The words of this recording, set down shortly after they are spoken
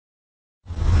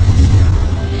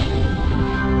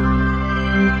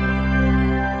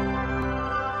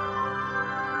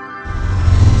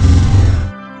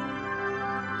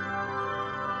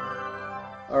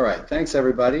Thanks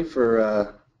everybody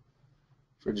for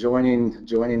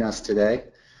joining us today.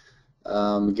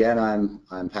 Again,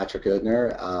 I'm Patrick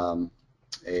Oedner,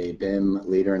 a BIM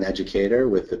leader and educator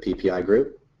with the PPI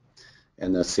Group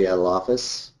in the Seattle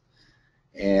office.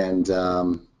 And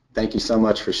thank you so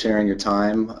much for sharing your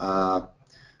time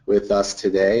with us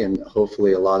today. And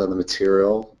hopefully, a lot of the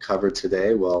material covered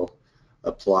today will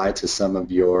apply to some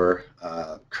of your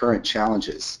current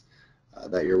challenges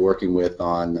that you're working with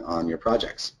on your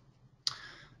projects.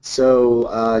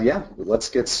 So yeah, let's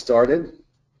get started.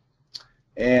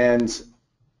 And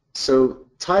so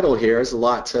title here is a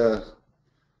lot to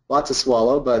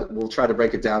swallow, but we'll try to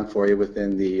break it down for you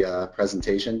within the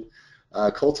presentation.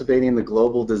 Cultivating the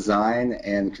global design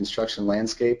and construction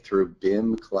landscape through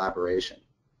BIM collaboration.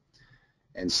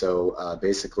 And so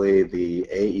basically the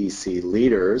AEC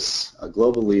leaders,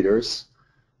 global leaders,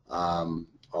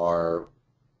 are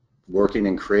working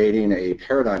and creating a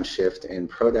paradigm shift in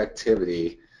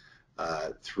productivity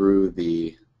through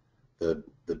the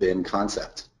BIM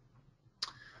concept.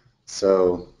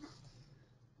 So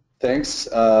thanks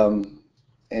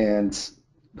and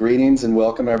greetings and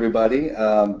welcome everybody.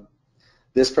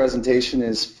 This presentation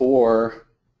is for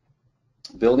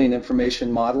building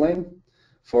information modeling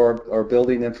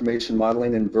building information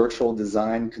modeling and virtual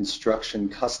design construction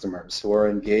customers who are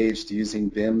engaged using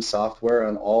BIM software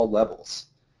on all levels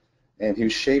and who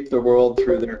shape the world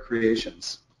through their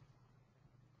creations.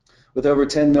 With over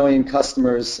 10 million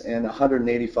customers in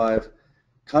 185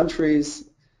 countries,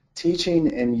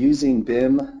 teaching and using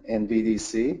BIM and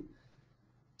VDC,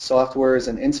 software is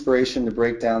an inspiration to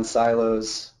break down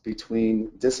silos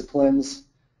between disciplines,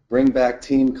 bring back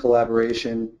team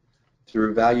collaboration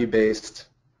through value-based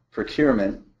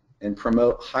procurement, and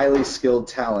promote highly skilled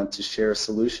talent to share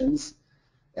solutions,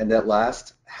 and at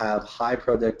last, have high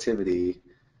productivity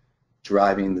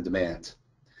driving the demand.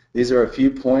 These are a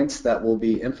few points that will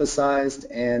be emphasized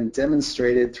and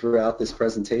demonstrated throughout this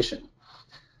presentation.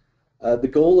 The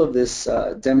goal of this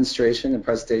demonstration and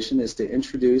presentation is to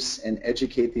introduce and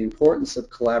educate the importance of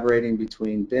collaborating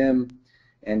between BIM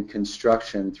and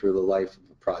construction through the life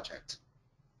of a project.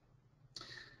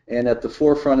 And at the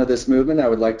forefront of this movement, I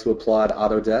would like to applaud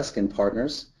Autodesk and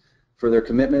partners for their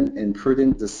commitment in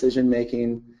prudent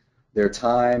decision-making, their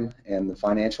time, and the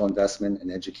financial investment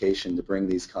and education to bring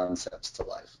these concepts to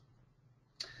life.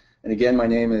 And again, my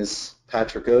name is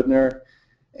Patrick Oedner,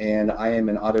 and I am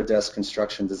an Autodesk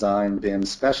Construction Design BIM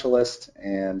specialist,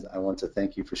 and I want to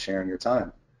thank you for sharing your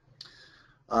time.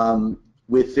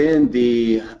 Within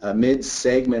the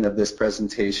mid-segment of this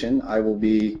presentation, I will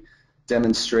be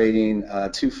demonstrating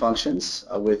two functions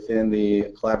within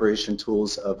the collaboration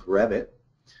tools of Revit.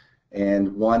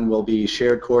 And one will be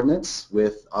shared coordinates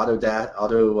with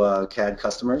AutoCAD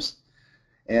customers,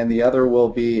 and the other will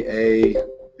be a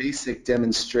basic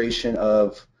demonstration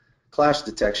of clash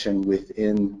detection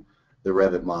within the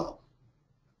Revit model.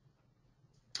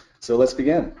 So let's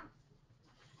begin.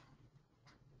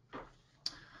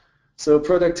 So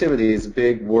productivity is a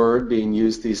big word being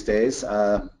used these days.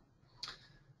 The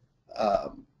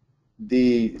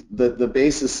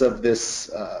basis of this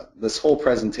whole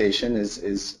presentation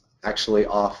is actually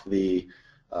off the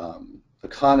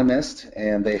Economist,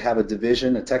 and they have a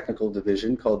division, a technical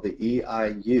division called the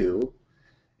EIU,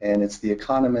 and it's the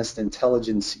Economist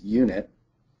Intelligence Unit,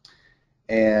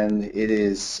 and it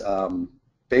is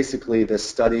basically the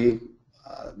study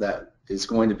that is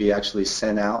going to be actually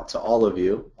sent out to all of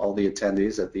you, all the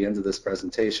attendees at the end of this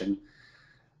presentation.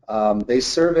 They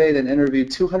surveyed and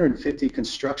interviewed 250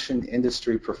 construction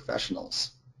industry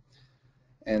professionals,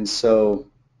 and so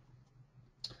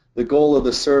the goal of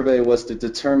the survey was to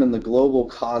determine the global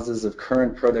causes of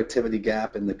current productivity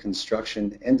gap in the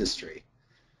construction industry.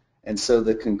 And so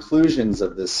the conclusions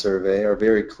of this survey are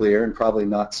very clear and probably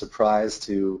not surprise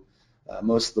to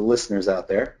most of the listeners out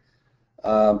there.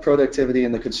 Productivity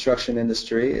in the construction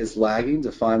industry is lagging,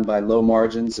 defined by low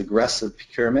margins, aggressive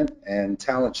procurement, and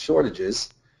talent shortages,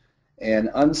 and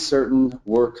uncertain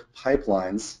work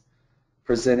pipelines,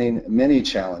 presenting many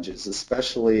challenges,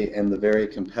 especially in the very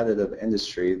competitive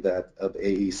industry of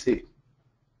AEC.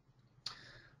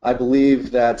 I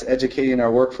believe that educating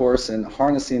our workforce and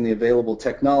harnessing the available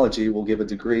technology will give a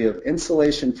degree of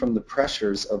insulation from the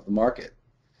pressures of the market.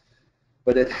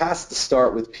 But it has to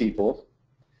start with people,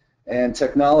 and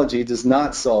technology does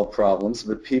not solve problems,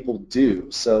 but people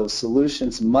do. So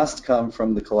solutions must come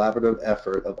from the collaborative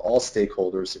effort of all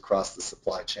stakeholders across the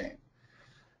supply chain,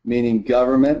 meaning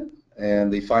government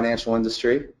and the financial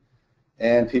industry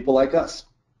and people like us.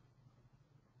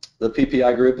 The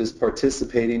PPI Group is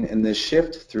participating in this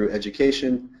shift through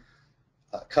education,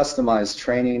 customized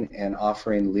training and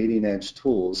offering leading-edge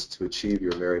tools to achieve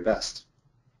your very best.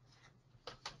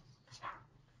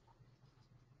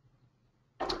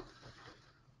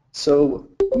 So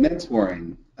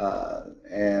mentoring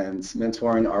and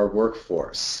mentoring our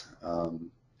workforce,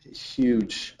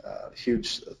 huge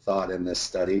thought in this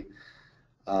study.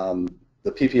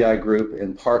 The PPI group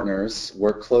and partners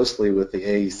work closely with the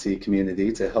AEC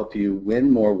community to help you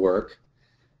win more work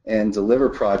and deliver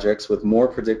projects with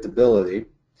more predictability,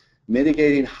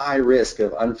 mitigating high risk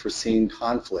of unforeseen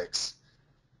conflicts,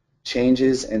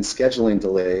 changes, and scheduling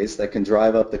delays that can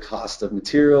drive up the cost of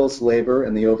materials, labor,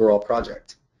 and the overall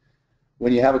project.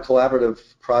 When you have a collaborative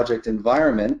project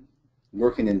environment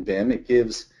working in BIM, it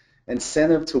gives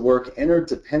incentive to work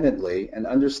interdependently and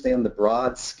understand the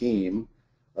broad scheme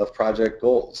of project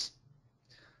goals.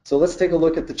 So let's take a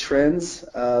look at the trends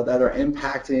that are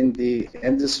impacting the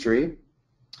industry.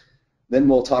 Then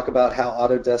we'll talk about how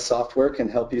Autodesk software can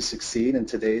help you succeed in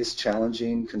today's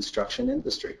challenging construction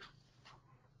industry.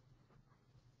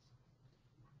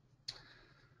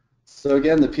 So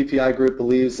again, the PPI group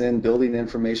believes in building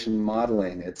information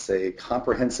modeling. It's a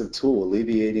comprehensive tool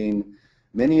alleviating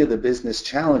many of the business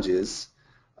challenges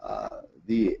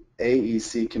the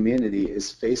AEC community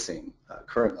is facing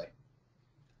currently.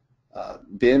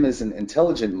 BIM is an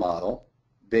intelligent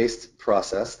model-based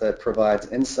process that provides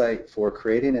insight for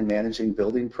creating and managing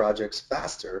building projects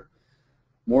faster,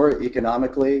 more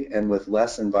economically, and with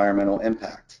less environmental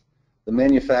impact. The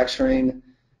manufacturing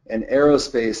and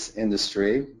aerospace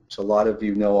industry, which a lot of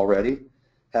you know already,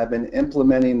 have been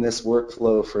implementing this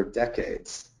workflow for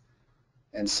decades.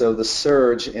 And so the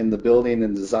surge in the building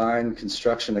and design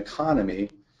construction economy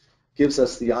gives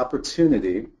us the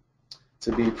opportunity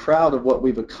to be proud of what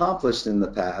we've accomplished in the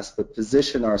past, but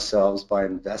position ourselves by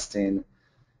investing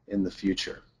in the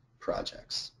future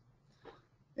projects.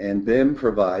 And BIM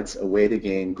provides a way to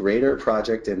gain greater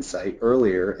project insight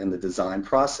earlier in the design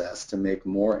process to make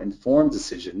more informed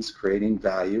decisions, creating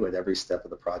value at every step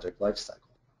of the project lifecycle.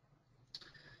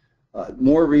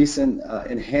 More recent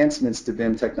enhancements to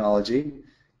BIM technology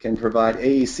can provide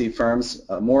AEC firms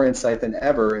more insight than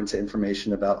ever into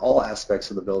information about all aspects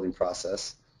of the building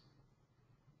process.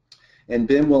 And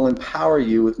BIM will empower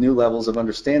you with new levels of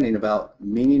understanding about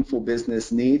meaningful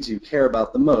business needs you care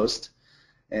about the most,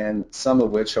 and some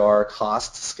of which are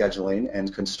cost, scheduling,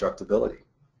 and constructability.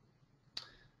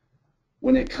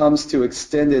 When it comes to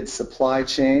extended supply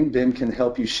chain, BIM can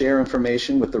help you share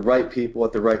information with the right people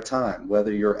at the right time,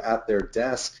 whether you're at their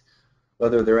desk,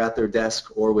 whether they're at their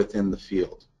desk or within the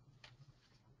field.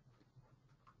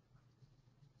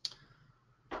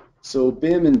 So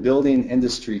BIM and building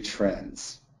industry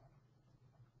trends.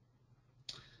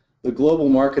 The global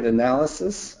market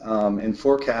analysis and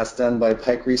forecast done by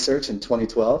Pike Research in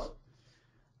 2012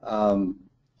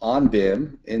 on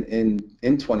BIM in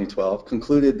 2012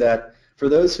 concluded that for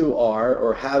those who are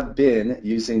or have been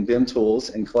using BIM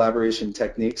tools and collaboration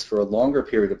techniques for a longer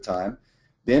period of time,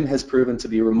 BIM has proven to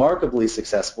be remarkably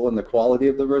successful in the quality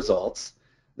of the results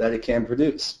that it can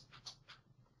produce,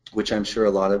 which I'm sure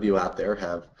a lot of you out there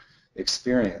have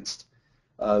experienced.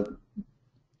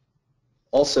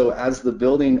 Also, as the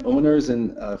building owners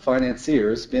and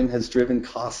financiers, BIM has driven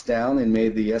costs down and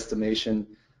made the estimation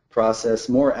process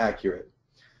more accurate.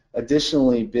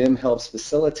 Additionally, BIM helps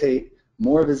facilitate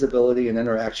more visibility and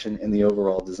interaction in the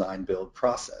overall design build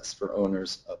process for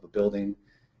owners of a building,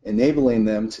 enabling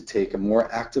them to take a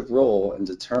more active role in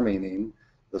determining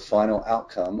the final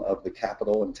outcome of the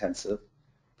capital-intensive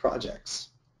projects.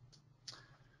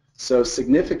 So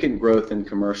significant growth in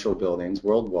commercial buildings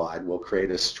worldwide will create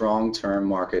a strong term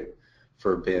market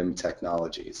for BIM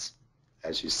technologies,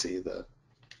 as you see the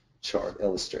chart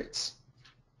illustrates.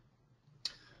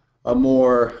 A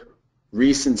more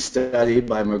recent study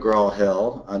by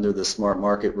McGraw-Hill under the Smart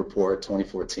Market Report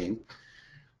 2014,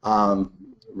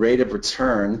 rate of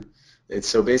return,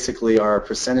 so basically our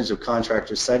percentage of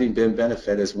contractors citing BIM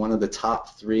benefit as one of the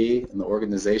top 3 in the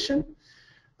organization.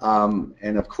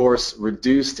 And of course,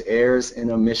 reduced errors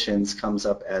and omissions comes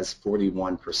up as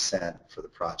 41% for the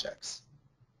projects.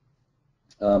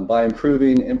 By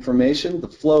improving information, the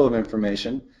flow of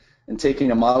information, and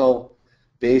taking a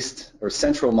model-based or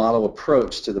central model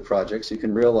approach to the projects, you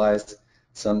can realize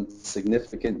some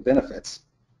significant benefits.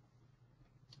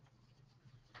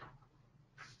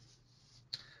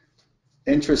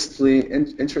 Interestingly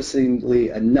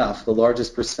enough, the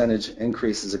largest percentage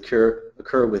increases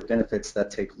occur with benefits that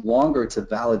take longer to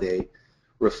validate,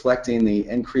 reflecting the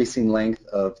increasing length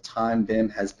of time BIM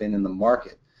has been in the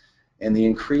market and the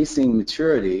increasing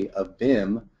maturity of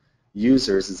BIM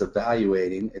users is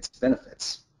evaluating its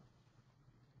benefits.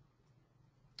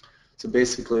 So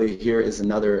basically here is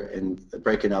another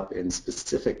breaking up in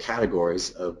specific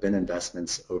categories of BIM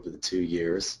investments over the 2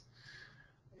 years.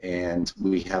 And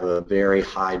we have a very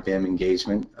high BIM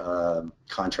engagement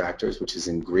contractors, which is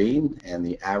in green, and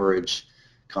the average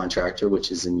contractor, which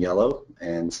is in yellow.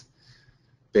 And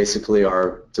basically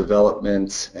our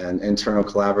development and internal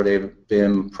collaborative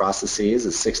BIM processes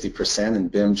is 60%, and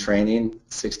BIM training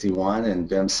 61%, and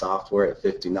BIM software at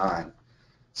 59%.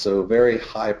 So very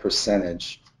high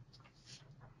percentage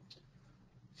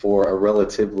for a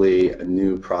relatively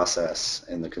new process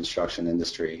in the construction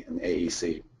industry in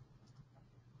AEC.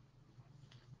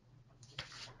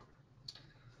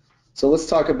 So let's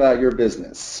talk about your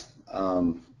business.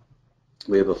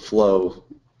 We have a flow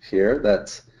here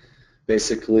that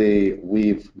basically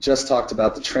we've just talked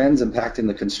about the trends impacting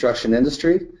the construction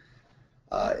industry,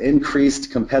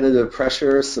 increased competitive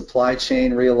pressure, supply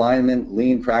chain realignment,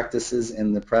 lean practices,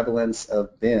 and the prevalence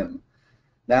of BIM.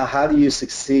 Now, how do you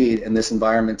succeed in this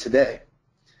environment today?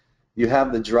 You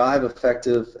have the drive,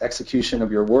 effective execution of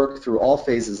your work through all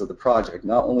phases of the project,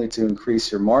 not only to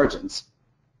increase your margins,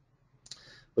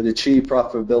 but achieve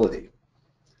profitability.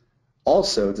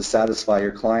 Also to satisfy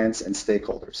your clients and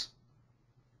stakeholders.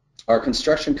 Our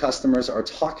construction customers are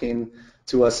talking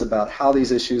to us about how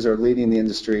these issues are leading the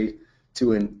industry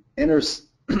to an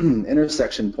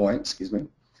intersection point,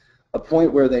 a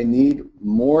point where they need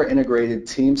more integrated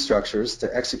team structures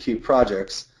to execute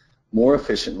projects more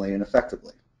efficiently and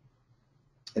effectively.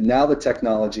 And now the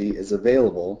technology is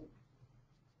available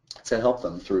to help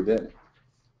them through BIM.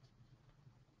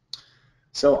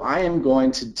 So I am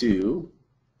going to do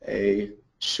a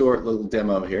short little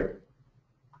demo here.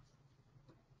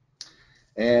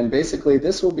 And basically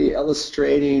this will be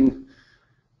illustrating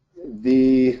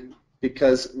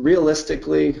because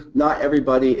realistically not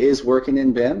everybody is working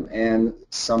in BIM, and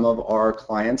some of our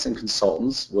clients and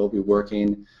consultants will be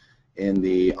working in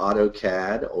the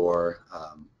AutoCAD or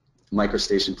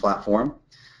MicroStation platform.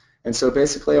 And so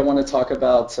basically I want to talk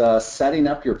about setting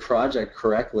up your project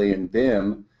correctly in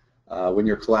BIM when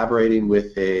you're collaborating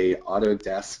with a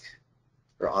Autodesk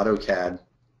or AutoCAD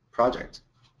project.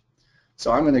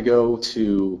 So I'm going to go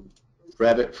to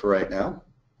Revit for right now,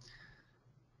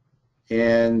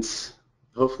 and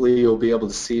hopefully you'll be able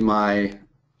to see my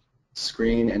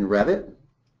screen in Revit.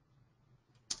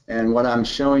 And what I'm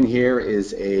showing here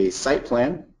is a site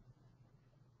plan,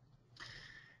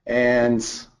 and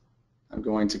I'm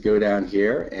going to go down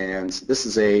here, and this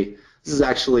is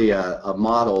actually a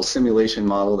model, simulation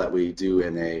model that we do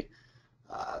in a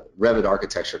Revit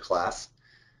architecture class,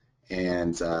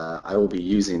 and I will be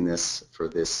using this for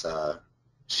this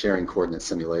sharing coordinate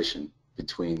simulation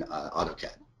between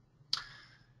AutoCAD.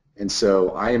 And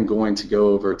so I am going to go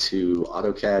over to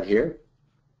AutoCAD here,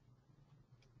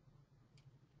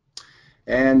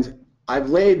 and I've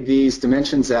laid these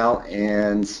dimensions out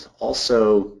and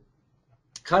also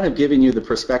kind of giving you the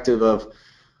perspective of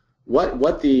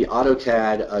what the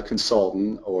AutoCAD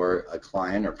consultant or a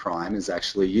client or prime is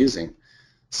actually using.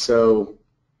 So,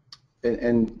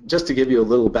 and just to give you a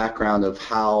little background of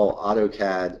how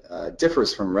AutoCAD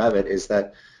differs from Revit, is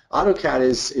that AutoCAD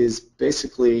is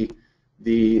basically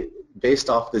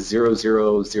based off the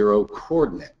 0,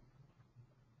 coordinate,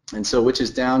 and so which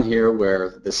is down here where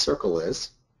the circle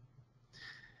is.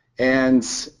 And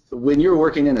when you're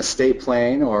working in a state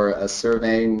plane or a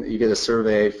surveying, you get a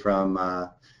survey from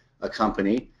a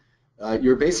company,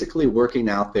 you're basically working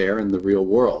out there in the real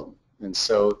world. And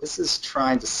so this is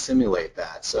trying to simulate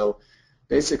that. So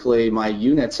basically my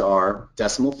units are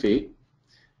decimal feet,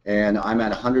 and I'm at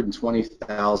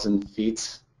 120,000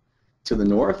 feet to the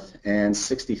north and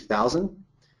 60,000.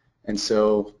 And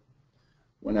so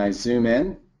when I zoom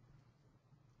in,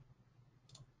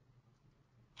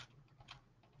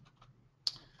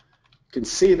 you can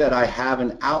see that I have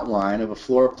an outline of a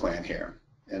floor plan here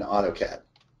in AutoCAD.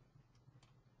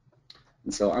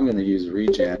 And so I'm going to use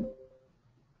Regen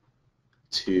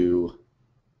to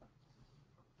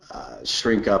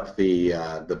shrink up the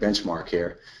benchmark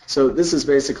here. So this is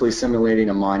basically simulating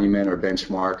a monument or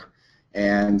benchmark,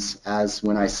 and as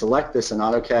when I select this in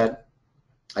AutoCAD,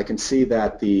 I can see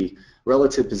that the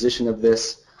relative position of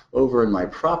this over in my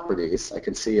properties, I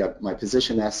can see my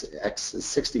position X is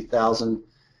 60,000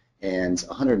 and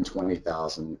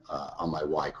 120,000 on my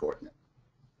Y coordinate.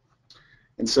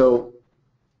 And so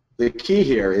the key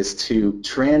here is to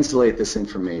translate this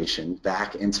information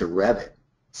back into Revit,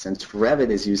 since Revit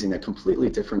is using a completely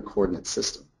different coordinate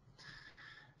system.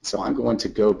 So I'm going to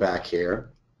go back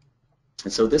here,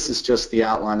 and so this is just the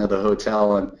outline of the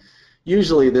hotel, and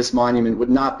usually this monument would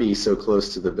not be so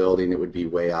close to the building, it would be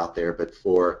way out there, but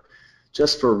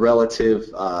just for relative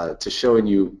to showing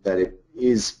you that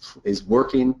is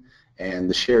working and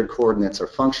the shared coordinates are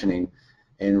functioning.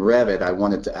 In Revit, I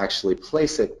wanted to actually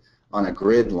place it on a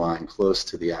grid line close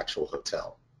to the actual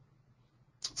hotel.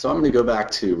 So I'm going to go back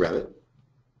to Revit.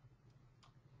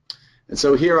 And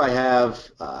so here I have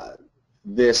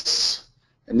this,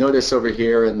 and notice over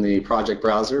here in the project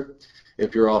browser,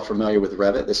 if you're all familiar with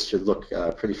Revit, this should look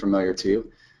pretty familiar to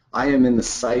you. I am in the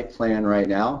site plan right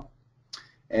now,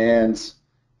 and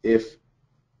if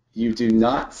you do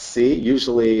not see,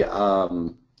 usually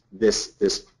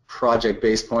this project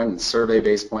base point and survey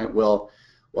base point will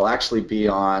actually be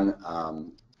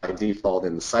on by default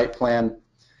in the site plan.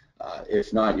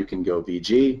 If not, you can go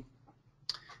VG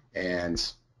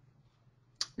and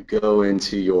go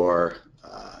into your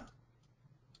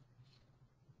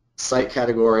site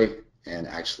category and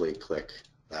actually click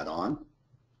that on.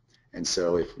 And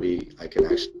so if I can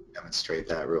actually demonstrate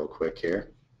that real quick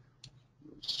here.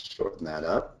 Shorten that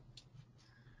up.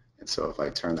 And so if I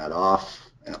turn that off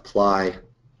and apply,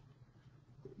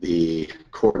 the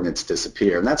coordinates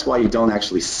disappear. And that's why you don't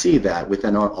actually see that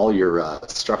within all your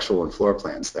structural and floor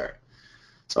plans there.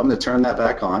 So I'm going to turn that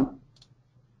back on.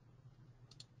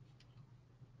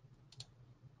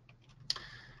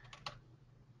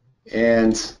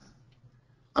 And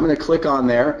I'm going to click on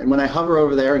there, and when I hover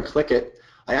over there and click it,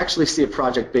 I actually see a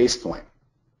project base point.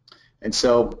 And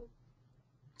so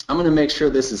I'm going to make sure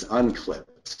this is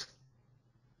unclipped.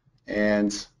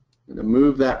 And I'm going to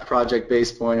move that project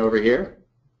base point over here.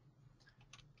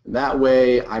 That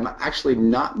way I'm actually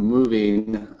not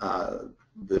moving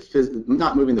the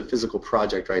physical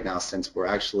project right now, since we're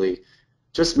actually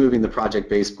just moving the project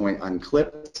base point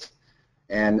unclipped.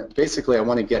 And basically I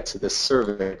want to get to this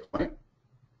survey point.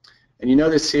 And you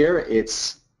notice here,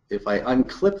 if I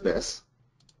unclip this,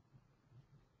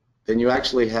 then you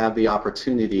actually have the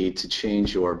opportunity to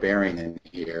change your bearing in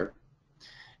here.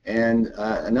 And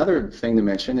another thing to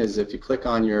mention is if you click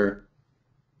on your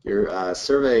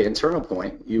survey internal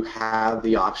point, you have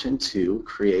the option to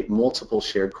create multiple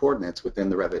shared coordinates within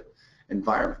the Revit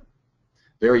environment.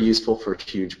 Very useful for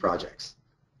huge projects.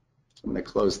 I'm going to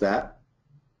close that.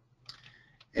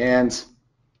 And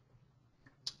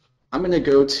I'm going to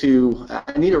go to,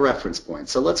 I need a reference point.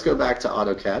 So let's go back to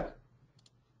AutoCAD.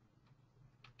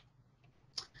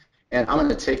 And I'm going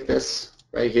to take this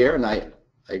right here, and I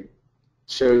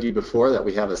showed you before that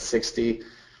we have a 60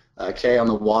 K on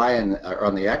the Y and or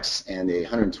on the X, and a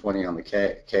 120 on the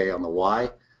K on the Y.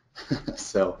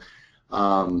 So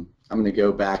I'm going to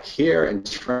go back here and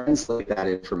translate that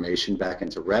information back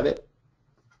into Revit.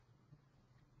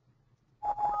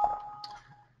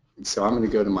 And so I'm going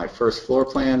to go to my first floor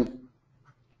plan.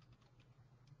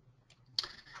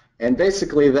 And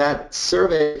basically that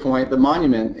survey point, the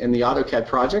monument in the AutoCAD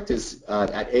project, is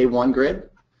at A1 grid.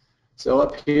 So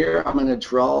up here I'm going to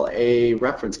draw a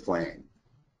reference plane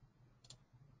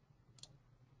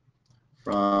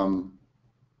from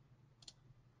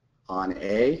on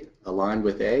A, aligned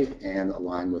with A, and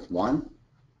aligned with 1.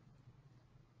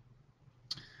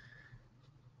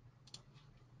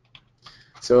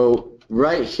 So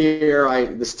right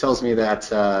here, this tells me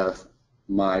that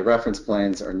my reference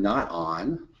planes are not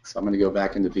on. So I'm going to go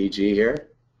back into VG here.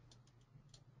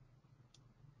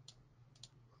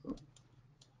 There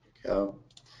we go.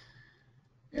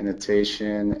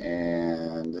 Annotation,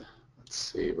 and let's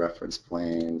see, reference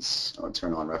planes. I'll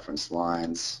turn on reference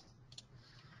lines.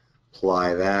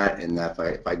 Apply that, and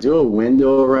if I do a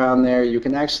window around there, you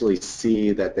can actually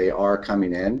see that they are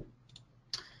coming in.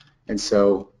 And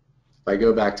so if I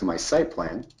go back to my site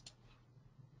plan,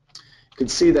 you can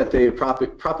see that they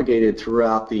propagated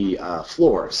throughout the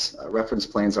floors. Reference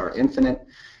planes are infinite,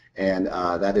 and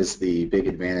that is the big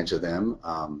advantage of them.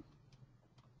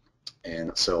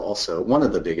 And so also one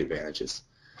of the big advantages.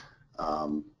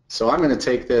 So I'm going to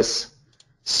take this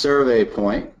survey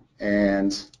point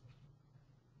and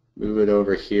move it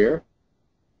over here.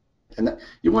 And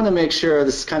you want to make sure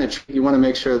this is kind of tricky. You want to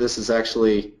make sure this is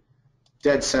actually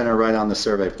dead center right on the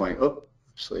survey point. Oh,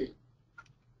 actually,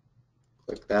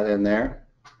 click that in there.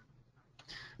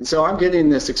 And so I'm getting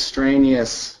this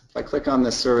extraneous, if I click on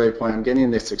this survey point, I'm getting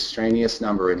this extraneous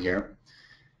number in here.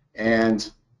 And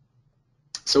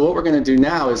so what we're going to do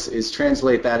now is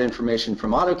translate that information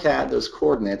from AutoCAD, those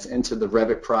coordinates, into the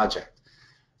Revit project.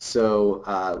 So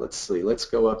let's see, let's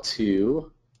go up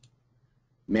to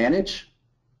Manage,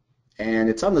 and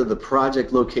it's under the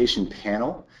Project Location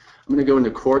panel. I'm going to go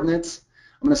into Coordinates.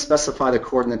 I'm going to specify the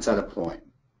coordinates at a point.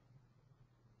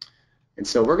 And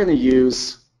so we're going to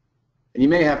use, and you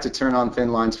may have to turn on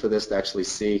thin lines for this to actually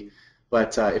see,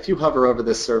 but if you hover over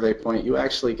this survey point, you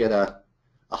actually get a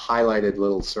highlighted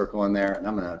little circle in there, and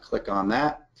I'm going to click on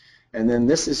that. And then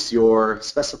this is your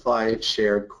specify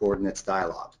shared coordinates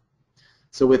dialog.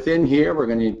 So within here, we're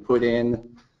going to put in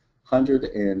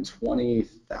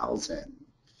 120,000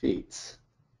 feet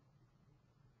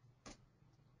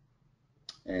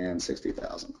and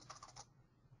 60,000.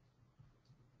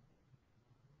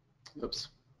 Oops.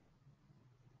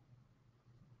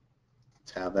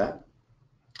 Let's have that.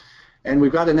 And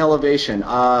we've got an elevation.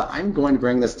 I'm going to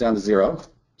bring this down to 0,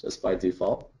 just by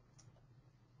default.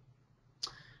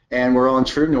 And we're on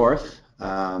true north,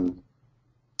 and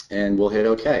we'll hit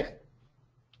OK.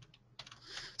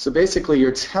 So basically,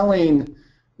 you're telling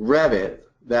Revit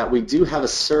that we do have a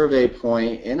survey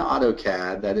point in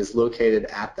AutoCAD that is located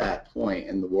at that point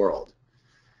in the world.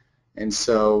 And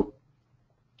so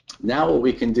now what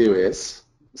we can do is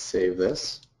save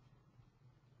this.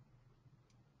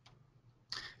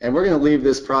 And we're going to leave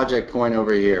this project point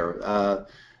over here.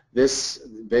 This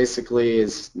basically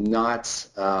is not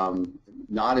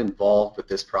involved with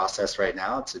this process right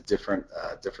now. It's a different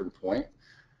point.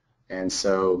 And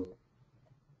so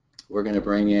we're going to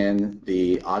bring in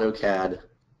the AutoCAD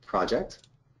project.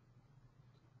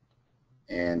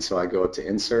 And so I go up to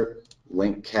Insert,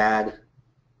 Link CAD,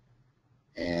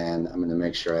 and I'm going to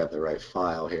make sure I have the right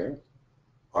file here.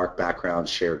 Arc background,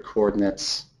 shared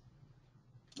coordinates,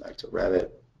 back to Revit.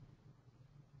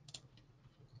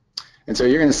 And so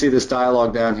you're going to see this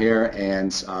dialog down here,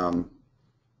 and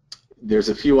there's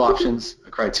a few options,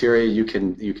 a criteria you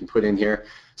can put in here.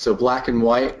 So black and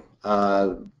white,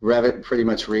 Revit pretty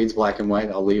much reads black and white.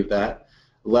 I'll leave that.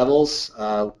 Levels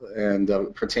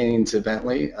and pertaining to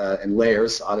Bentley and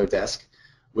layers, Autodesk,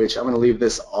 which I'm going to leave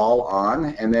this all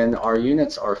on. And then our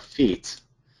units are feet.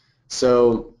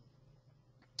 So,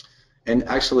 and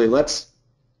actually,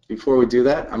 before we do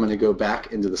that, I'm going to go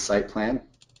back into the site plan,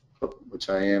 which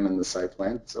I am in the site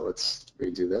plan. So let's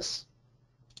redo this.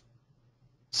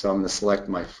 So I'm going to select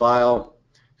my file,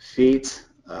 feet,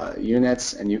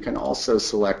 units, and you can also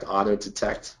select auto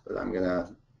detect, but I'm going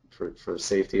to, for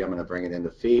safety, I'm going to bring it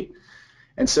into feet.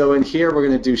 And so in here we're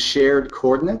going to do shared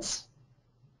coordinates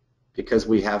because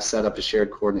we have set up a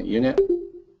shared coordinate unit,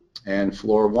 and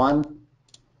floor 1.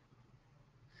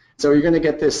 So you're going to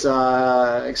get this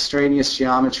extraneous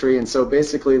geometry, and so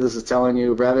basically this is telling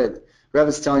you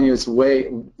Revit's telling you it's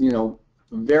way,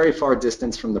 very far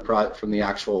distance from the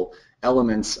actual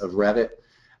elements of Revit.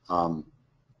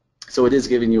 So it is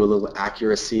giving you a little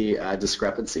accuracy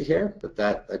discrepancy here, but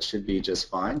that should be just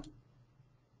fine.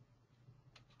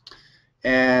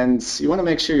 And you want to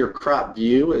make sure your crop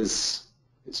view is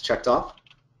checked off.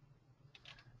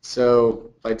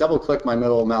 So if I double click my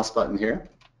middle mouse button here,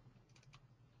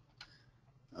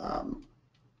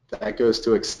 that goes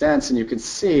to extents, and you can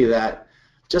see that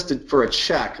for a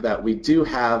check that we do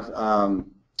have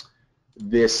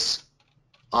this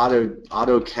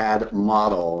AutoCAD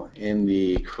model in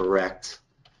the correct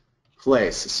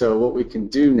place. So what we can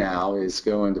do now is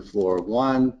go into floor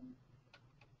 1,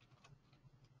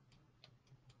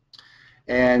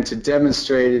 and to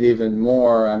demonstrate it even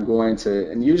more, I'm going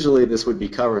to, and usually this would be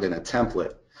covered in a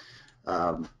template,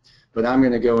 but I'm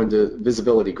going to go into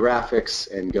visibility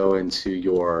graphics and go into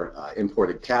your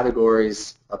imported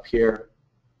categories up here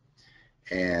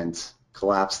and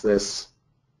collapse this,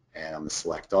 and I'm going to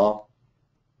select all.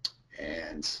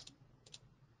 And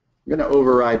I'm going to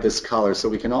override this color so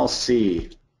we can all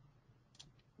see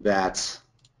that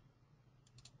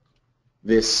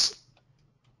this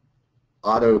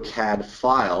AutoCAD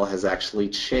file has actually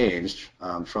changed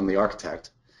from the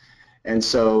architect. And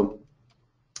so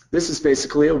this is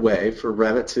basically a way for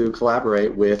Revit to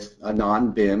collaborate with a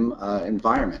non-BIM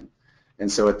environment.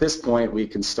 And so at this point we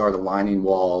can start aligning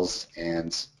walls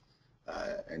and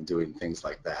doing things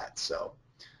like that. So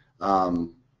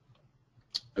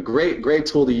a great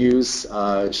tool to use,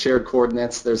 shared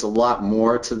coordinates. There's a lot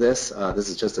more to this. This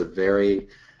is just a very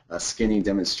skinny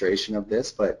demonstration of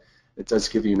this, but it does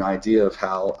give you an idea of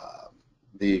how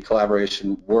the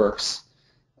collaboration works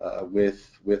with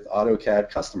AutoCAD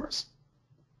customers.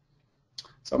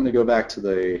 So I'm going to go back to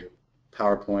the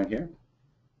PowerPoint here.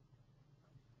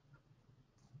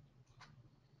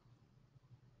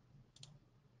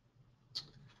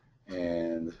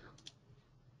 And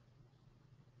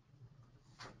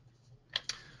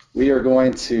we are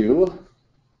going to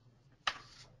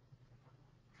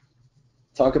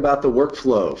talk about the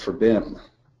workflow for BIM.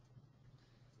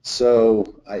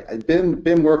 So BIM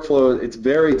workflow, it's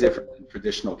very different than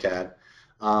traditional CAD.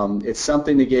 It's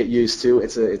something to get used to.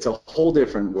 It's a whole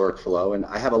different workflow, and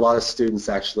I have a lot of students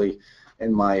actually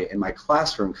in my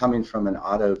classroom coming from an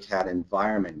AutoCAD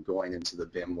environment going into the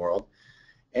BIM world.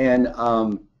 And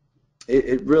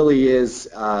it really is,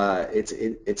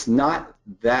 it's not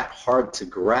that hard to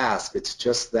grasp. It's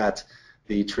just that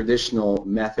the traditional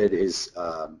method is,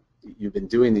 you've been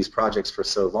doing these projects for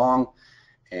so long,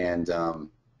 and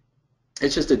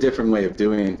it's just a different way of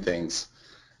doing things.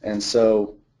 And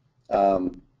so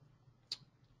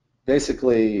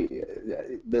basically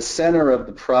the center of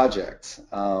the project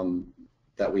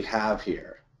that we have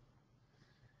here,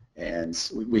 and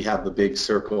we have the big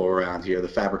circle around here: the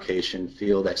fabrication,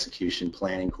 field execution,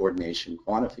 planning, coordination,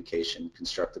 quantification,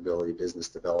 constructability, business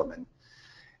development.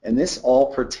 And this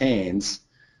all pertains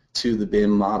to the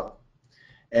BIM model.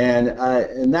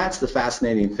 And that's the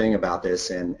fascinating thing about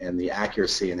this, and the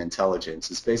accuracy and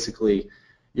intelligence is basically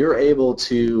you're able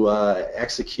to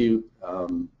execute,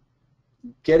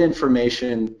 get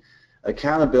information,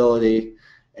 accountability,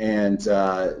 and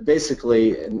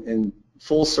basically in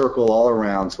full circle all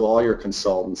around to all your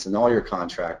consultants and all your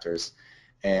contractors,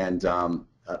 and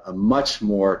a much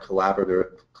more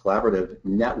collaborative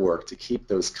network to keep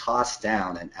those costs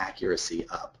down and accuracy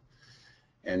up.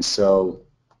 And so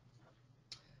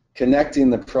connecting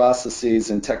the processes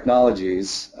and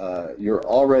technologies you're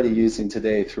already using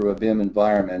today through a BIM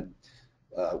environment,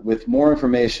 with more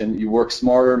information, you work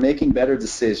smarter, making better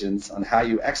decisions on how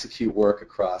you execute work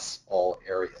across all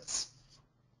areas.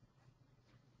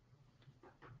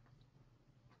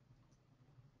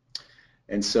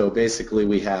 And so basically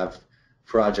we have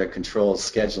project controls,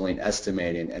 scheduling,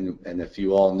 estimating, and if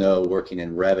you all know, working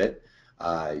in Revit,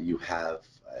 you have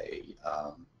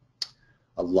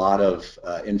a lot of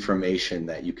information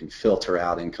that you can filter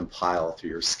out and compile through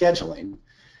your scheduling,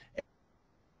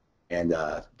 and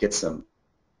get some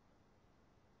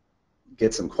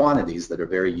quantities that are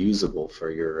very usable for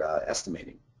your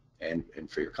estimating and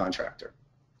for your contractor.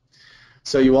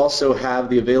 So you also have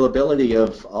the availability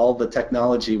of all the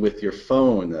technology with your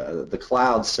phone, the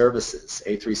cloud services,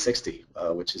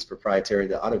 A360, which is proprietary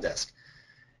to Autodesk,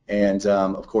 and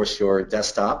of course your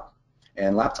desktop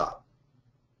and laptop.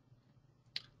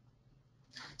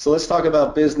 So let's talk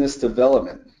about business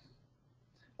development.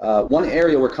 One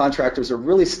area where contractors are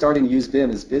really starting to use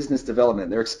BIM is business development.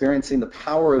 They're experiencing the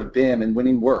power of BIM in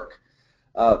winning work.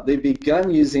 They've begun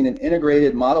using an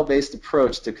integrated model-based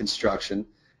approach to construction,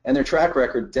 and their track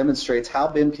record demonstrates how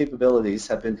BIM capabilities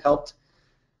have been helped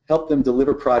them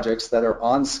deliver projects that are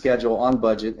on schedule, on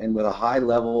budget, and with a high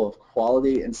level of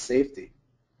quality and safety.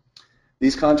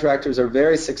 These contractors are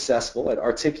very successful at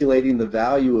articulating the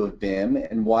value of BIM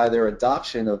and why their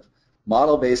adoption of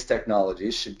model-based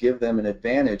technologies should give them an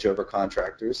advantage over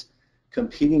contractors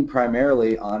competing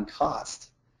primarily on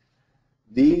cost.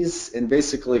 These, and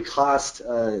basically cost,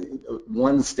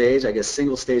 one stage, I guess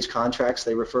single stage contracts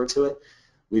they refer to it,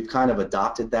 we've kind of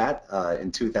adopted that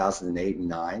in 2008 and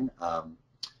 9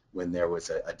 when there was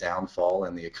a downfall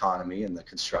in the economy and the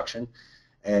construction,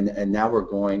 and now we're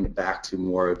going back to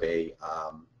more of a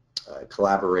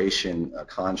collaboration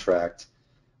contract,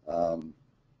 and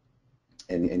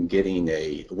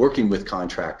working with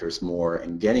contractors more,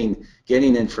 and getting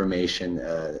information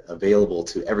available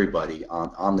to everybody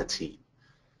on the team.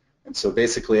 And so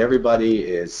basically everybody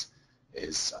is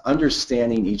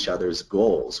understanding each other's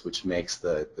goals, which makes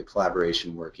the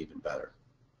collaboration work even better.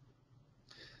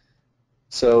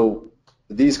 So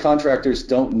these contractors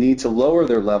don't need to lower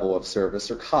their level of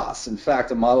service or costs. In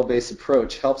fact, a model-based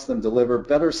approach helps them deliver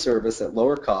better service at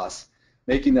lower costs,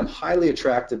 making them highly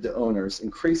attractive to owners,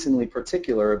 increasingly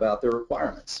particular about their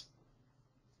requirements.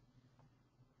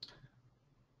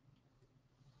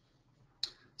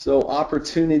 So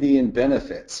opportunity and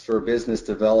benefits for business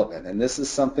development, and this is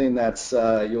something that's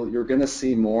you're going to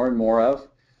see more and more of.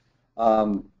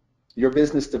 Your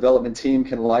business development team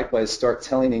can likewise start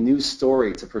telling a new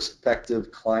story to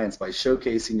prospective clients by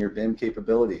showcasing your BIM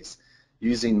capabilities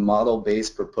using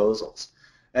model-based proposals.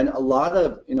 And a lot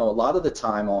of the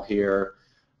time I'll hear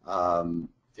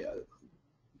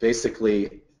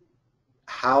basically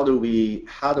how do we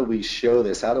show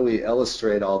this? How do we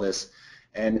illustrate all this?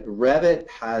 And Revit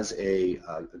has a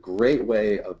great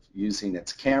way of using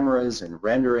its cameras and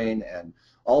rendering and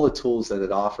all the tools that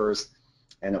it offers.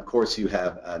 And of course you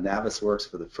have Navisworks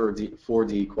for the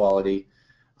 4D quality.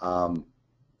 And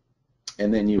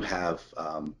then you have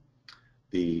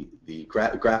the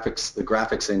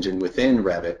graphics engine within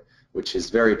Revit, which is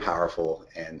very powerful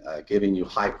and giving you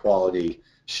high quality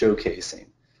showcasing.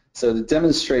 So to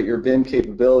demonstrate your BIM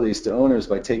capabilities to owners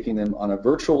by taking them on a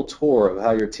virtual tour of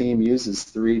how your team uses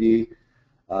 3D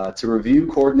to review,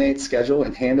 coordinate, schedule,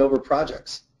 and hand over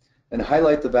projects, and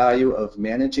highlight the value of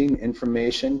managing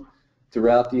information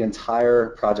throughout the entire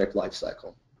project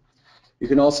lifecycle. You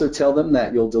can also tell them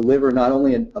that you'll deliver not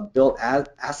only a built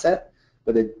asset,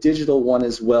 but a digital one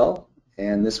as well,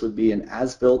 and this would be an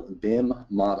as-built BIM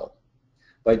model.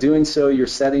 By doing so, you're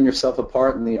setting yourself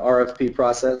apart in the RFP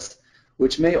process,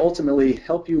 which may ultimately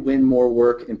help you win more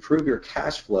work, improve your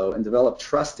cash flow, and develop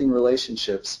trusting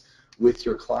relationships with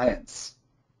your clients.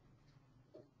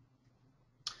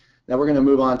 Now we're going to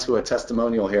move on to a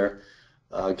testimonial here.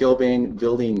 Gilbane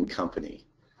Building Company.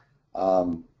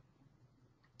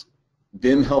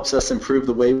 BIM helps us improve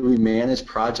the way we manage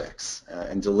projects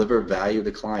and deliver value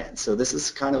to clients. So this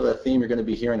is kind of a theme you're going to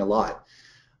be hearing a lot.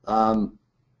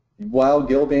 While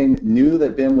Gilbane knew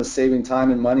that BIM was saving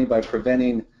time and money by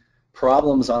preventing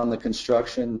problems on the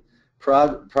construction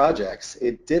projects,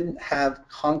 it didn't have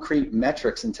concrete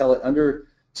metrics until it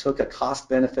undertook a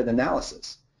cost-benefit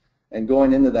analysis. And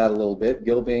going into that a little bit,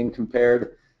 Gilbane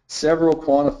compared several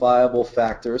quantifiable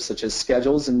factors such as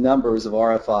schedules and numbers of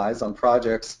RFIs on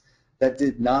projects that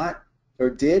did not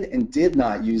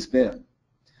use BIM.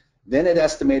 Then it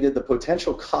estimated the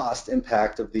potential cost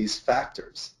impact of these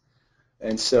factors.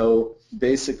 And so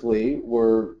basically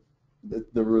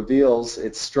the reveals,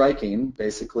 it's striking,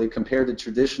 basically compared to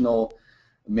traditional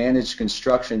managed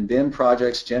construction, BIM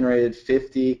projects generated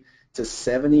 50 to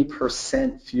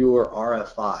 70% fewer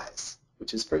RFIs,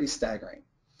 which is pretty staggering,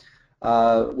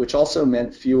 which also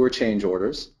meant fewer change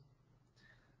orders.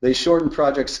 They shortened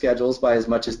project schedules by as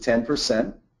much as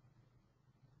 10%,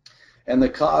 and the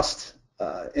cost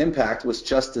impact was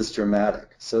just as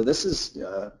dramatic. So this is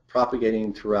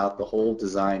propagating throughout the whole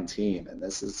design team, and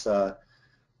this is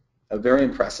very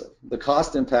impressive. The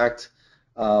cost impact,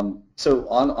 so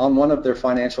on one of their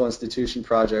financial institution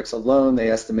projects alone, they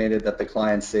estimated that the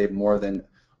client saved more than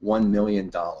 $1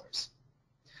 million.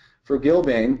 For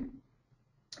Gilbane,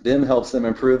 BIM helps them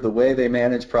improve the way they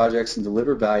manage projects and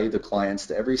deliver value to clients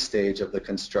to every stage of the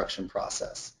construction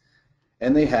process.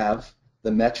 And they have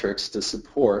the metrics to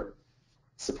support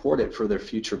it for their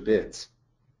future bids.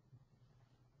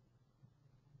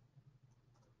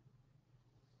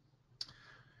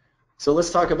 So let's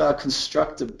talk about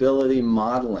constructability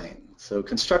modeling. So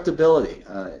constructability,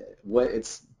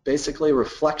 it's basically a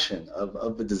reflection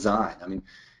of the design. I mean,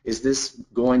 is this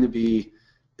going to be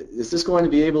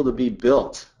able to be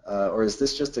built, or is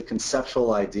this just a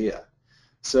conceptual idea?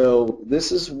 So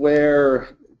this is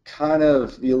where kind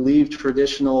of you leave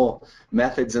traditional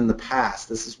methods in the past.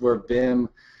 This is where BIM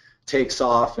takes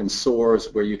off and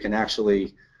soars, where you can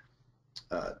actually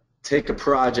take a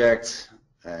project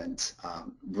and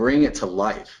bring it to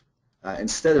life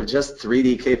instead of just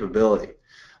 3D capability.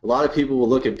 A lot of people will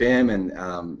look at BIM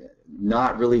and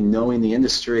not really knowing the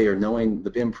industry or knowing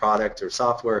the BIM product or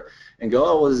software and go,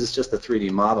 oh, well, this is just a 3D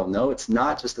model. No, it's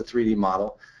not just a 3D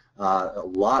model. A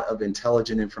lot of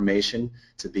intelligent information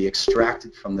to be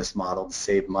extracted from this model to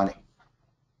save money.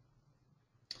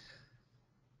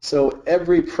 So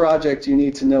every project you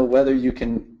need to know whether you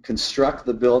can construct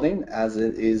the building as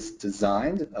it is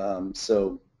designed.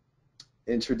 So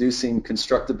introducing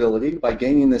constructability. By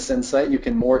gaining this insight, you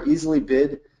can more easily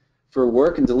bid for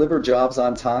work and deliver jobs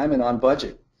on time and on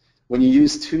budget. When you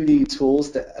use 2D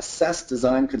tools to assess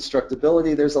design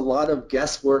constructability, there's a lot of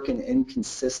guesswork and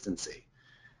inconsistency.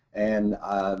 And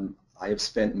I have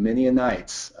spent many a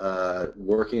nights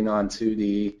working on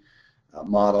 2D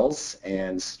models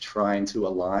and trying to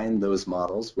align those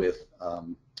models with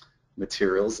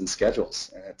materials and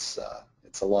schedules. And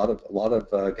it's a lot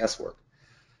of guesswork.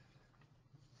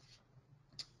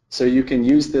 So you can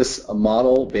use this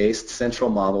model-based central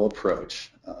model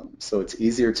approach, so it's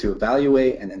easier to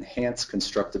evaluate and enhance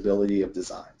constructability of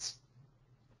designs.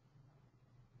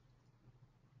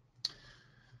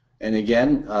 And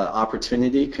again,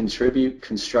 opportunity, contribute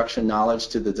construction knowledge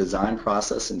to the design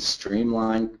process and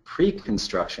streamline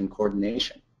pre-construction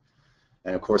coordination.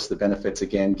 And of course the benefits,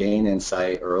 again, gain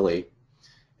insight early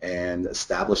and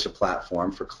establish a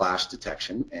platform for clash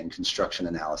detection and construction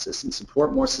analysis and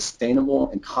support more sustainable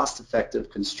and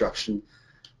cost-effective construction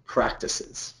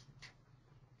practices.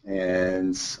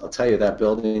 And I'll tell you, that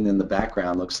building in the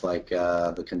background looks like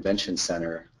the convention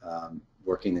center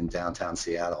working in downtown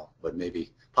Seattle, but maybe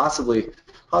possibly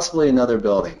another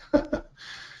building.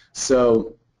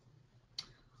 So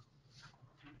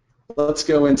let's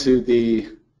go into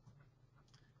the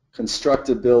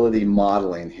constructability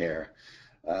modeling here.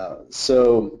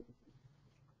 So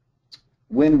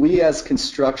when we as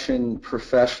construction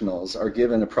professionals are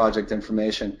given a project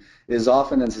information, it is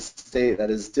often in a state that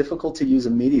is difficult to use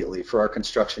immediately for our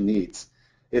construction needs.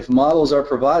 If models are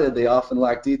provided, they often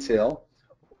lack detail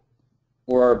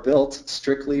or are built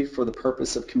strictly for the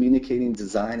purpose of communicating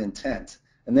design intent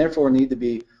and therefore need to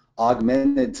be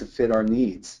augmented to fit our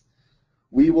needs.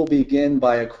 We will begin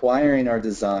by acquiring our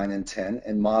design intent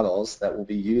and models that will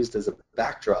be used as a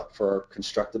backdrop for our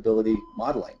constructability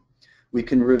modeling. We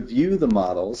can review the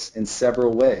models in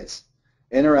several ways.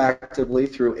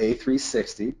 Interactively through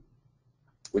A360,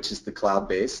 which is the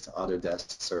cloud-based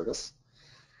Autodesk service.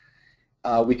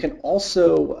 We can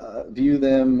also view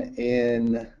them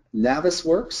in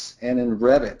Navisworks and in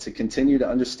Revit to continue to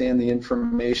understand the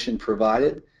information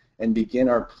provided and begin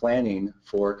our planning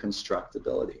for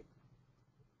constructability.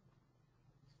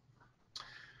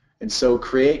 And so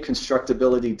create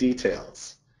constructability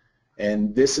details.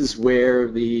 And this is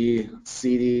where the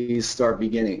CDs start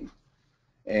beginning.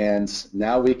 And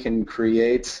now we can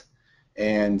create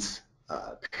and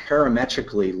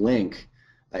parametrically link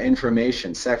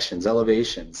information, sections,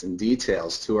 elevations, and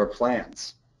details to our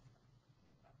plans.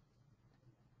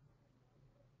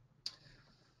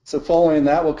 So following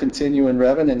that, we'll continue in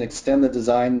Revit and extend the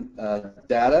design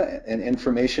data and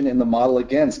information in the model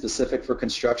again, specific for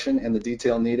construction and the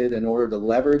detail needed in order to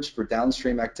leverage for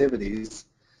downstream activities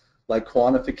like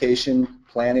quantification,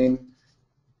 planning,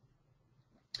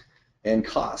 and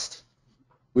cost.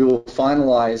 We will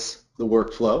finalize the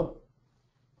workflow.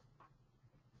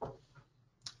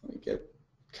 Let me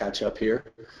catch up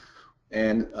here.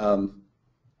 And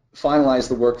finalize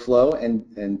the workflow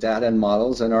and data and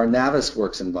models in our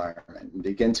Navisworks environment and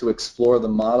begin to explore the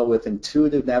model with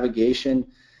intuitive navigation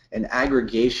and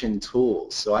aggregation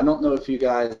tools. So I don't know if you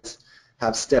guys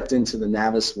have stepped into the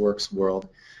Navisworks world.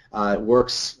 It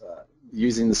works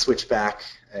using the switchback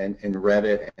in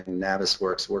Revit, and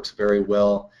Navisworks works very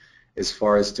well as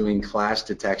far as doing clash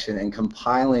detection and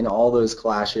compiling all those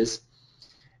clashes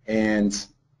and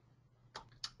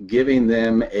giving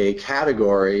them a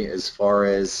category as far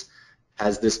as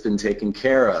has this been taken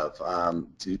care of?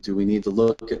 Do we need to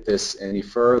look at this any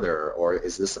further, or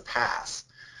is this a pass?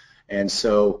 And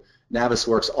so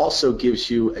Navisworks also gives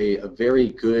you a very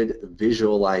good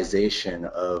visualization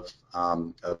of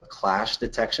clash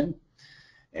detection.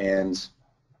 And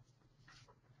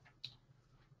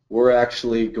we're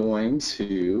actually going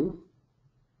to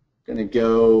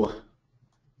go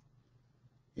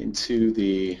into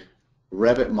the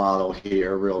Revit model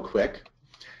here real quick.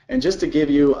 And just to give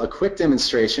you a quick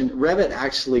demonstration, Revit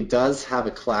actually does have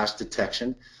a clash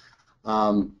detection.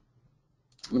 I'm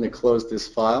going to close this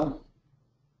file.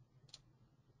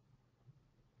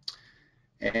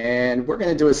 And we're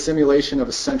going to do a simulation of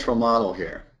a central model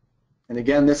here. And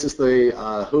again, this is the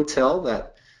hotel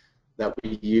that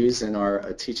we use in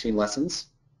our teaching lessons.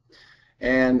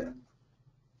 And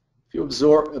if you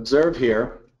observe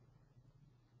here,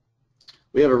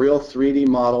 we have a real 3D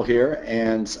model here,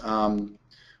 and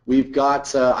we've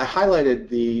got, I highlighted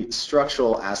the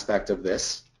structural aspect of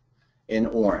this in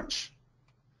orange.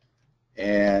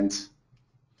 And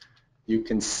you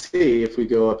can see if we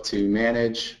go up to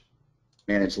manage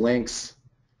links,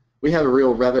 we have a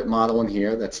real Revit model in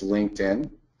here that's linked in.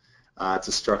 It's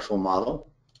a structural model.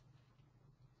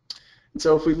 And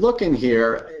so if we look in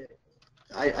here,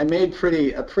 I made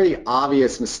a pretty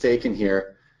obvious mistake in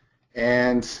here,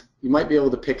 and you might be able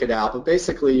to pick it out, but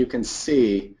basically you can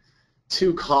see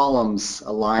two columns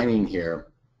aligning here.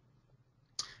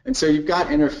 And so you've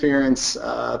got interference,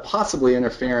 possibly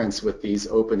interference with these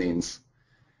openings,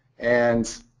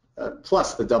 and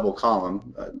plus the double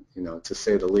column, you know, to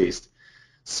say the least.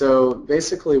 So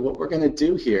basically what we're going to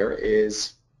do here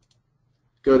is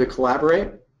go to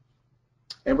Collaborate,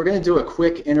 and we're going to do a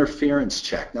quick interference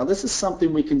check. Now this is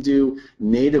something we can do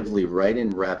natively right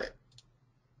in Revit.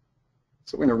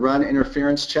 So we're going to run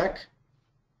interference check.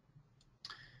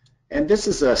 And this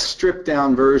is a stripped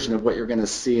down version of what you're going to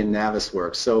see in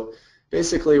Navisworks. So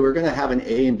basically we're going to have an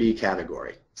A and B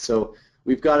category. So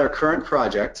we've got our current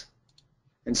project,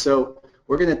 and so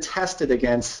we're going to test it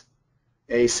against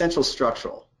a central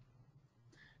structural.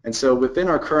 And so within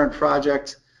our current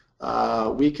project,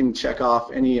 we can check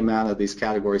off any amount of these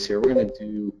categories here. We're going to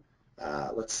do,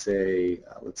 let's say,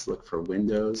 let's look for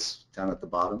windows down at the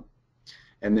bottom.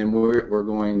 And then we're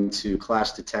going to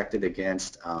clash detect it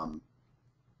against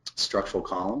structural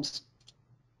columns.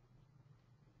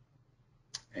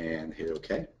 And hit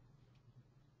OK.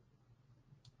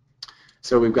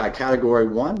 So we've got category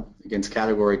 1 against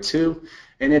category 2.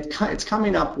 And it's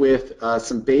coming up with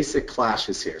some basic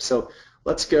clashes here. So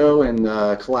let's go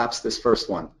and collapse this first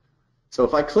one. So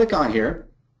if I click on here,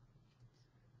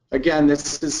 again,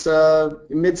 this is a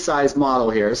mid-sized model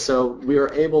here, so we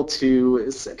are able to,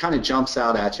 it kind of jumps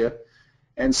out at you.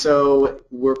 And so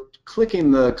we're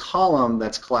clicking the column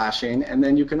that's clashing, and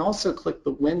then you can also click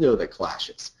the window that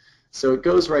clashes. So it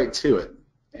goes right to it.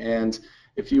 And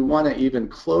if you want an even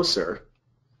closer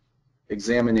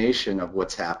examination of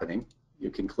what's happening,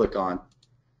 you can click on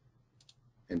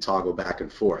and toggle back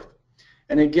and forth.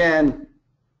 And again,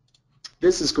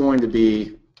 this is going to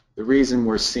be the reason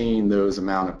we're seeing those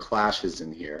amount of clashes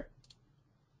in here.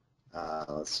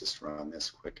 Let's just run this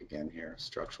quick again here.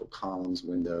 Structural columns,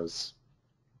 windows.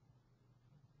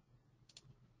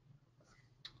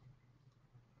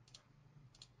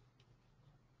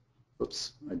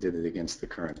 Oops, I did it against the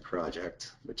current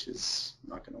project, which is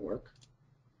not going to work.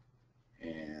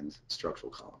 And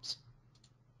structural columns.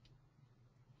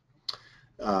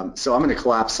 So I'm going to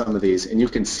collapse some of these, and you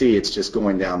can see it's just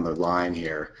going down the line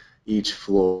here. Each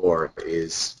floor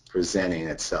is presenting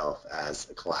itself as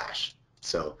a clash.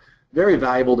 So very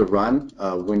valuable to run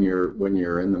when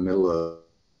you're in the middle of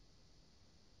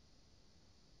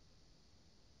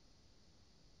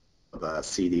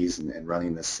CDs and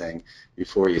running this thing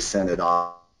before you send it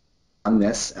on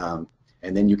this, and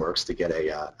then you works to get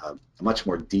a much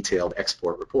more detailed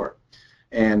export report.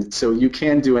 And so you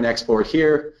can do an export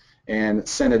here and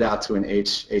send it out to an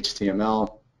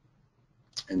HTML.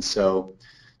 And so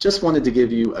just wanted to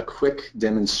give you a quick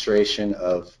demonstration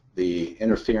of the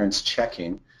interference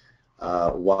checking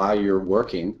while you're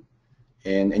working,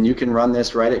 and you can run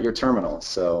this right at your terminal.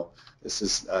 So this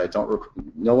is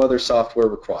no other software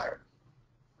required.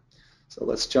 So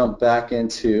let's jump back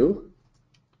into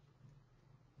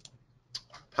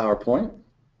PowerPoint.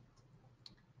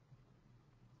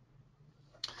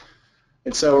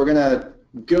 And so we're going to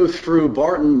go through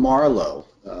Barton Marlow.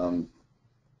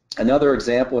 Another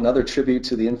example, another tribute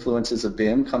to the influences of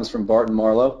BIM comes from Barton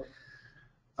Marlow.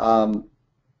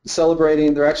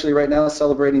 They're actually right now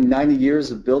celebrating 90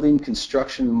 years of building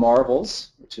construction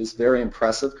marvels, which is very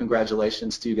impressive.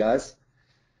 Congratulations to you guys.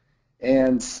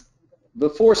 And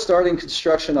before starting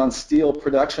construction on steel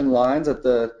production lines at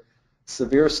the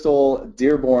Severstol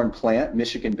Dearborn plant,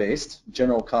 Michigan-based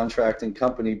general contracting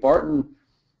company, Barton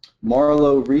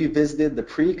Marlow revisited the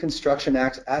pre-construction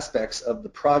aspects of the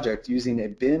project using a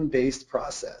BIM-based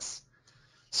process.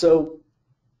 So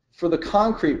for the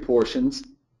concrete portions,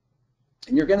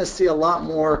 and you're going to see a lot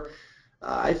more,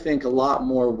 I think, a lot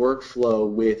more workflow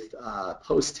with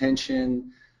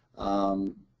post-tension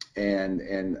and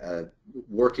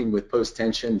working with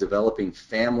post-tension, developing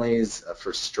families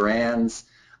for strands.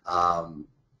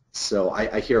 So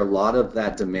I hear a lot of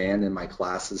that demand in my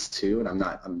classes too, and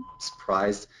I'm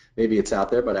surprised. Maybe it's out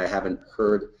there, but I haven't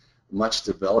heard much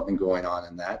development going on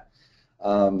in that.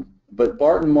 But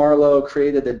Barton Marlow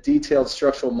created a detailed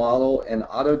structural model and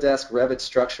Autodesk Revit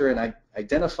structure, and I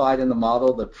identified in the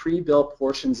model the pre-built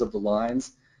portions of the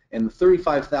lines and the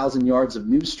 35,000 yards of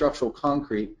new structural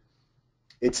concrete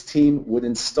its team would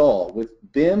install.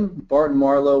 With BIM, Barton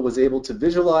Marlow was able to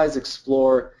visualize,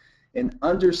 explore, and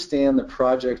understand the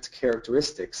project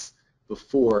characteristics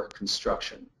before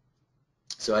construction.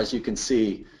 So as you can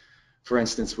see, for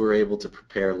instance, we're able to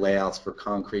prepare layouts for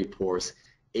concrete pours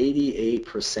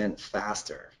 88%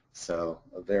 faster. So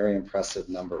a very impressive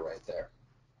number right there.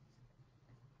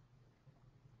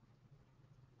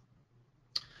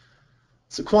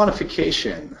 So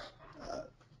quantification,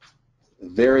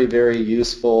 very, very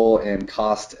useful, and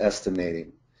cost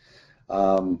estimating.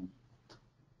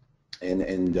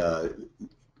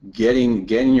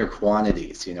 Getting your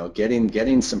quantities,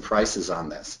 getting some prices on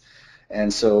this.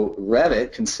 And so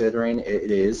Revit, considering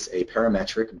it is a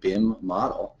parametric BIM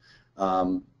model,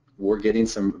 we're getting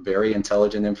some very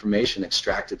intelligent information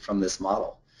extracted from this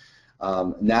model.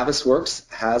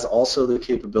 Navisworks has also the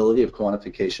capability of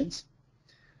quantifications.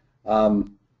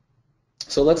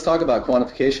 So let's talk about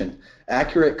quantification.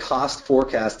 Accurate cost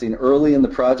forecasting early in the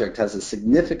project has a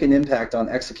significant impact on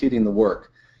executing the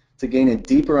work. To gain a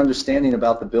deeper understanding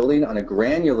about the building on a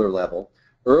granular level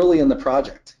early in the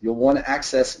project, you'll want to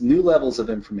access new levels of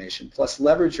information, plus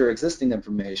leverage your existing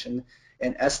information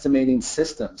and estimating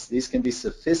systems. These can be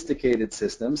sophisticated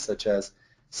systems such as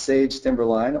Sage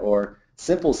Timberline or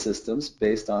simple systems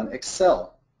based on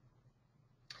Excel.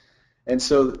 And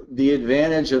so the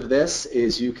advantage of this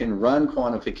is you can run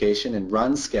quantification and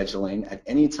run scheduling at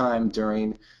any time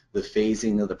during the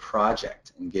phasing of the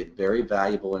project and get very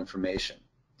valuable information.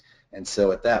 And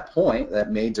so at that point,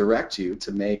 that may direct you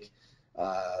to make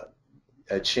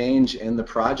a change in the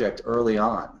project early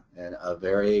on, and a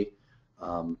very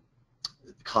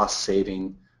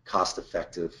cost-saving,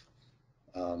 cost-effective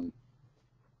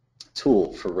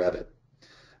tool for Revit.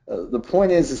 The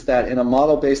point is that in a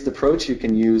model-based approach, you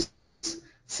can use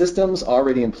systems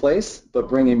already in place, but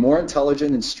bring a more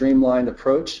intelligent and streamlined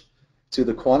approach to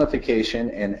the quantification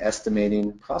and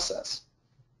estimating process.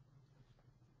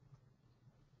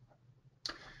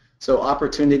 So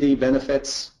opportunity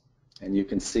benefits, and you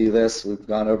can see this, we've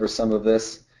gone over some of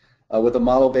this. With a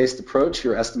model-based approach,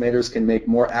 your estimators can make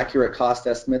more accurate cost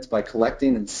estimates by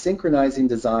collecting and synchronizing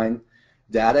design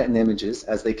data and images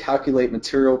as they calculate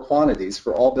material quantities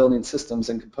for all building systems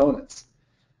and components.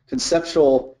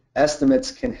 Conceptual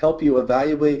estimates can help you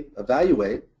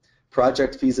evaluate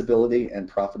project feasibility and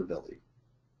profitability.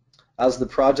 As the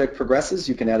project progresses,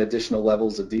 you can add additional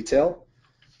levels of detail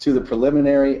to the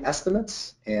preliminary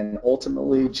estimates and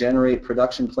ultimately generate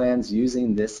production plans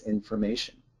using this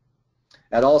information.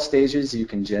 At all stages, you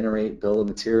can generate bill of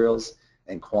materials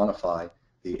and quantify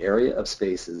the area of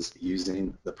spaces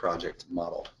using the project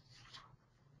model.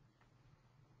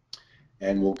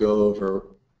 And we'll go over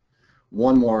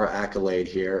one more accolade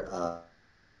here.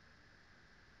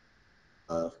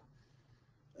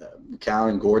 Cal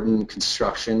and Gordon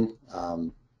Construction,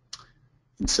 and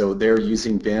so they're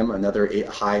using BIM, another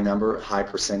high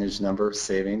percentage number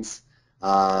savings.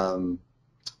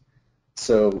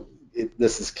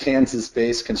 This is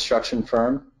Kansas-based construction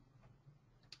firm.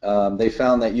 They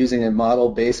found that using a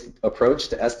model-based approach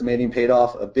to estimating paid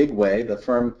off a big way. The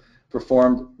firm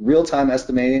performed real-time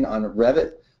estimating on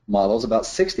Revit models about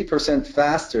 60%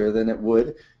 faster than it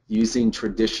would using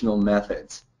traditional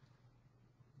methods.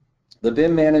 The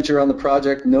BIM manager on the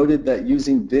project noted that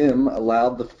using BIM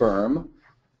allowed the firm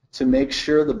to make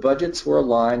sure the budgets were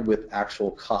aligned with actual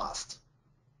cost.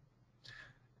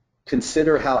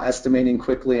 Consider how estimating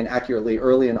quickly and accurately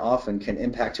early and often can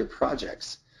impact your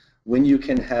projects. When you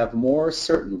can have more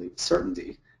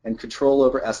certainty and control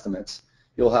over estimates,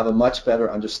 you'll have a much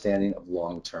better understanding of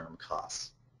long-term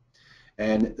costs.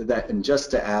 And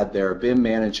just to add there, BIM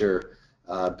manager,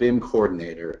 BIM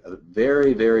coordinator, a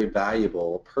very, very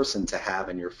valuable person to have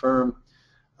in your firm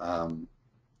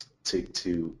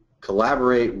to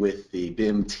collaborate with the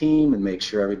BIM team and make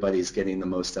sure everybody's getting the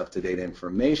most up-to-date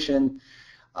information.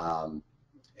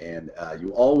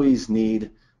 You always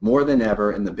need, more than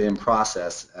ever in the BIM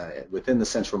process, within the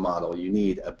central model, you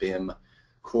need a BIM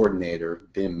coordinator,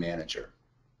 BIM manager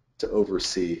to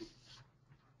oversee.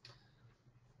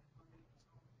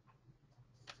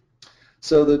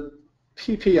 So the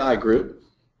PPI group,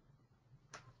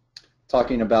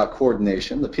 talking about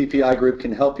coordination, the PPI group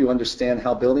can help you understand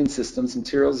how building systems,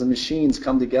 materials, and machines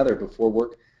come together before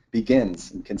work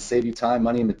begins and can save you time,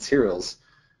 money, and materials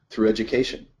through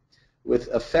education. With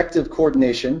effective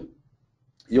coordination,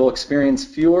 you'll experience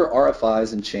fewer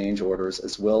RFIs and change orders,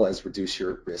 as well as reduce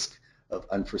your risk of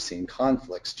unforeseen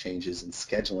conflicts, changes, and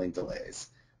scheduling delays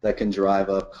that can drive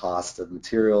up cost of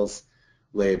materials,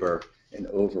 labor, and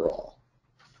overall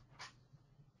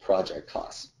project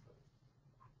costs.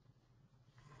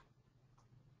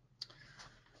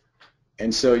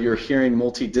 And so you're hearing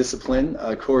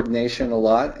multidiscipline coordination a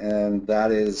lot, and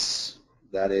that is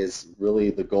really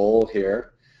the goal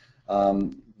here.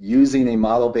 Using a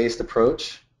model-based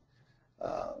approach,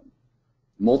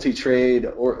 multi-trade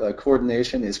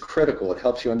coordination is critical. It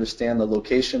helps you understand the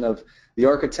location of the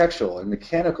architectural and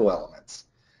mechanical elements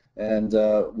and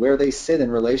where they sit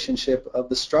in relationship of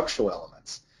the structural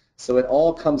elements. So it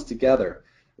all comes together.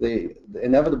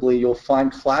 Inevitably, you'll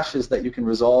find clashes that you can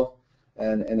resolve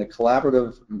in a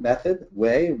collaborative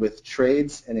way with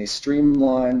trades in a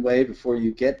streamlined way before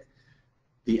you get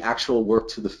the actual work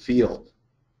to the field.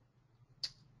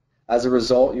 As a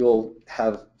result, you'll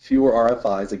have fewer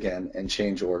RFIs again and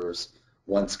change orders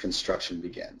once construction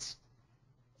begins.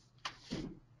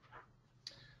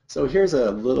 So here's a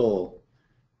little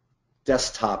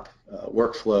desktop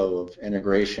workflow of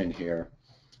integration here.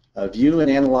 View and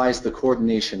analyze the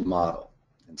coordination model.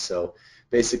 And so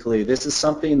basically this is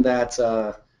something that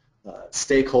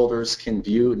stakeholders can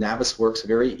view. Navisworks,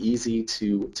 very easy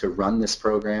to run this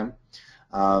program.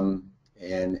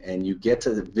 And you get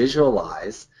to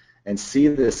visualize and see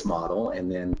this model and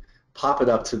then pop it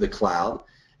up to the cloud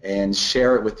and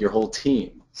share it with your whole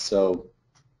team. So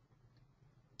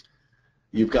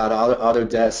you've got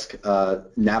Autodesk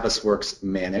Navisworks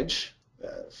Manage,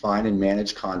 find and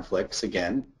manage conflicts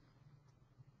again.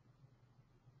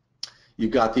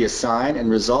 You've got the assign and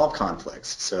resolve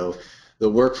conflicts. So the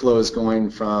workflow is going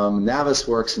from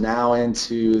Navisworks now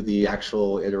into the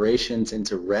actual iterations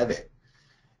into Revit.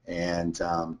 And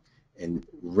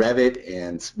Revit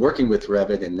and working with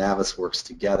Revit and Navisworks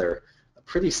together, a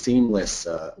pretty seamless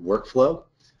workflow.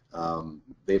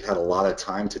 They've had a lot of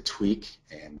time to tweak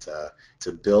and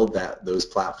to build those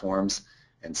platforms,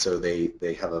 and so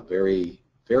they have a very,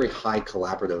 very high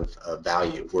collaborative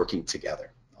value working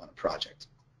together on a project.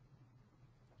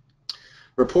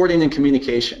 Reporting and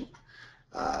communication.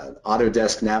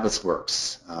 Autodesk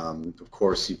Navisworks. Of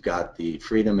course, you've got the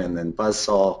Freedom and then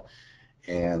Buzzsaw,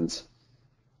 and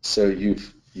so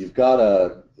you've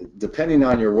got depending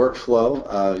on your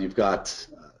workflow, you've got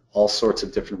all sorts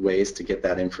of different ways to get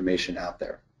that information out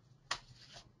there.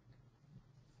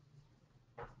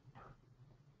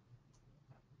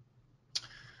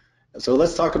 So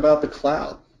let's talk about the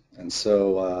cloud. And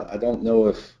so I don't know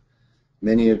if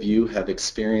many of you have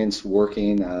experienced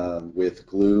working with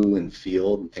Glue and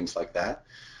Field and things like that.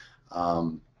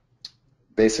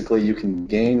 Basically, you can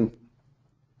gain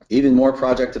even more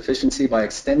project efficiency by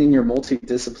extending your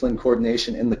multidiscipline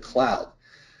coordination in the cloud.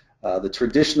 The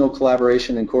traditional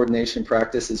collaboration and coordination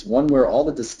practice is one where all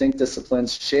the distinct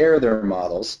disciplines share their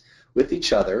models with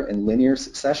each other in linear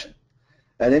succession.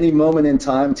 At any moment in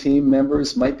time, team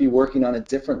members might be working on a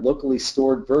different locally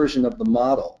stored version of the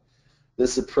model.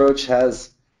 This approach has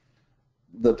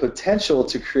the potential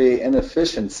to create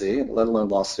inefficiency, let alone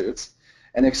lawsuits,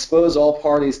 and expose all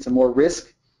parties to more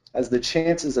risk as the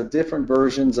chances of different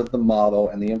versions of the model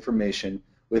and the information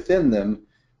within them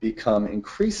become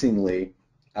increasingly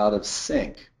out of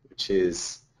sync, which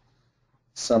is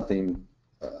something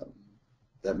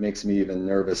that makes me even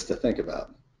nervous to think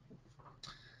about.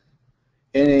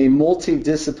 In a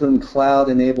multidiscipline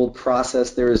cloud-enabled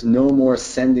process, there is no more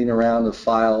sending around of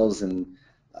files and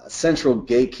central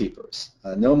gatekeepers.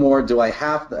 No more do I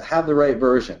have the right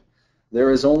version.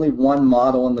 There is only one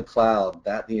model in the cloud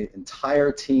that the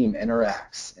entire team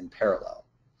interacts in parallel.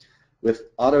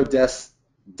 With Autodesk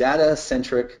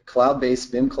data-centric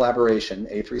cloud-based BIM collaboration,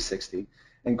 A360,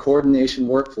 and coordination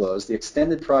workflows, the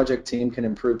extended project team can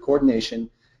improve coordination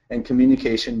and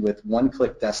communication with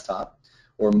one-click desktop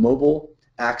or mobile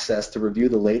access to review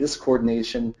the latest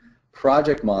coordination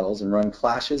project models and run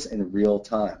clashes in real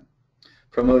time,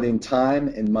 promoting time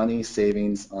and money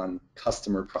savings on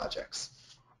customer projects.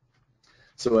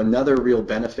 So another real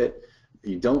benefit,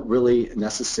 you don't really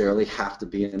necessarily have to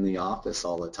be in the office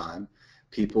all the time.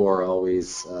 People are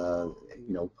always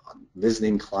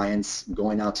visiting clients,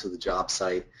 going out to the job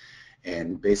site,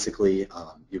 and basically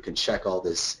you can check all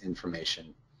this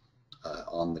information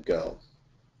on the go.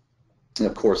 And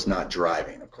of course, not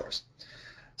driving, of course.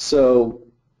 So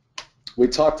we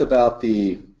talked about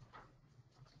I'm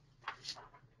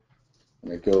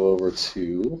going to go over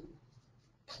to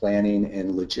planning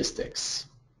and logistics.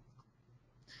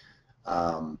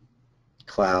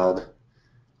 Cloud,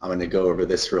 I'm going to go over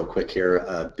this real quick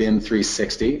here. BIM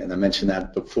 360, and I mentioned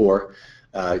that before.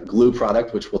 Glue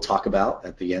product, which we'll talk about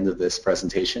at the end of this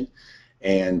presentation.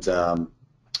 And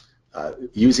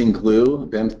using Glue,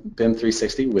 BIM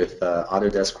 360 with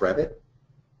Autodesk Revit,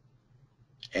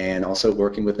 and also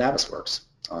working with Navisworks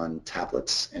on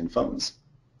tablets and phones.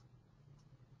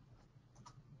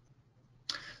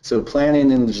 So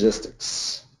planning and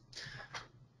logistics.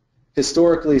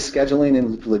 Historically, scheduling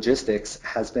and logistics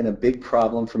has been a big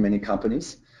problem for many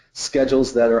companies.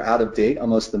 Schedules that are out of date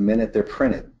almost the minute they're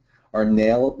printed are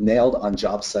nailed on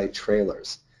job site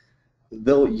trailers.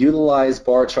 They'll utilize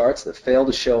bar charts that fail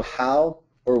to show how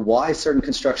or why certain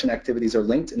construction activities are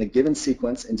linked in a given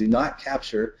sequence and do not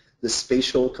capture the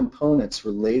spatial components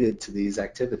related to these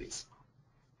activities.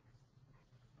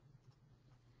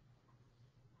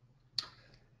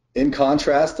 In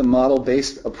contrast, a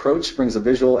model-based approach brings a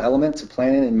visual element to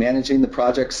planning and managing the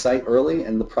project site early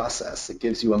in the process. It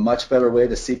gives you a much better way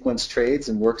to sequence trades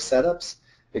and work setups,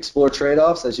 explore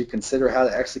trade-offs as you consider how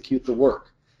to execute the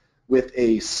work. With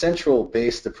a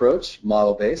central-based approach,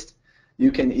 model-based,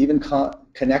 you can even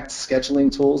connect scheduling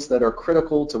tools that are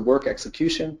critical to work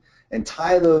execution and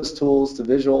tie those tools to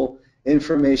visual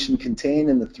information contained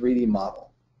in the 3D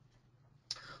model.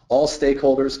 All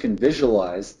stakeholders can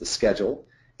visualize the schedule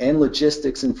and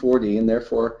logistics in 4D and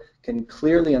therefore can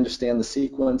clearly understand the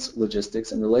sequence,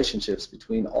 logistics, and relationships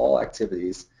between all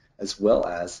activities as well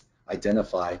as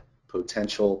identify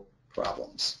potential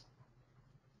problems.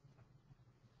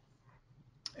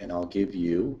 And I'll give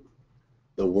you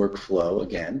the workflow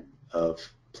again of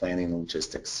planning and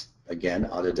logistics. Again,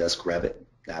 Autodesk Revit,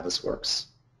 Navisworks.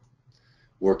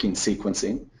 Working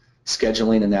sequencing,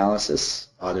 scheduling analysis,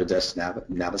 Autodesk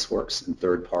Navisworks and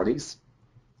third parties.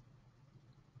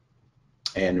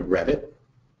 And Revit.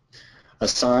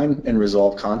 Assign and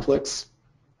resolve conflicts.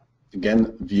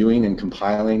 Again, viewing and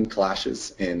compiling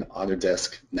clashes in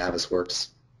Autodesk Navisworks.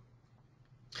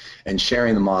 And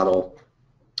sharing the model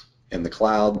in the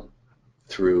cloud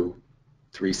through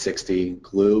 360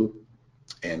 Glue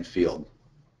and Field.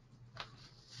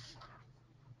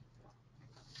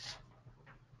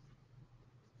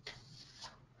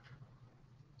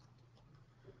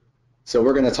 So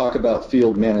we're going to talk about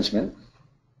field management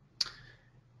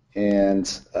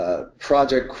and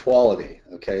project quality.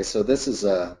 Okay, so this is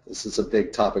a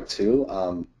big topic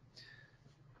too.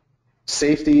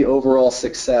 Safety overall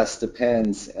success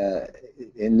depends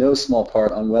in no small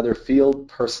part on whether field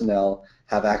personnel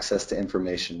have access to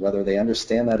information, whether they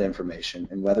understand that information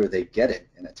and whether they get it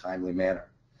in a timely manner.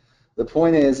 The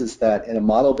point is that in a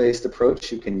model-based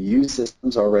approach, you can use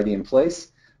systems already in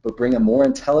place, but bring a more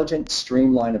intelligent,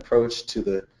 streamlined approach to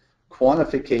the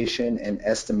quantification and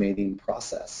estimating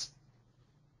process.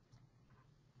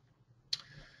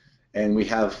 And we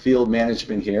have field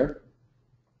management here.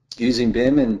 Using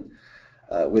BIM and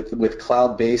with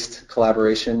cloud-based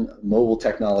collaboration, mobile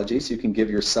technologies, you can give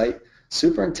your site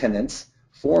superintendents,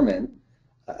 foremen,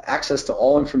 access to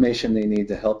all information they need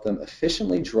to help them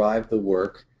efficiently drive the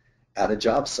work at a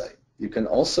job site. You can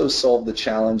also solve the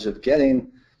challenge of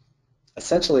getting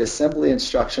essentially assembly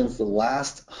instructions the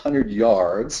last 100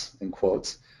 yards, in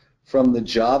quotes, from the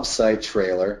job site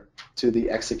trailer to the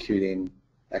executing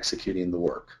the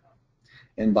work.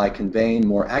 And by conveying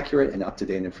more accurate and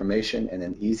up-to-date information in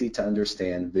an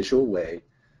easy-to-understand visual way,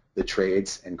 the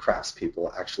trades and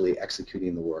craftspeople actually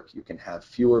executing the work, you can have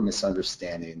fewer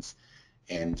misunderstandings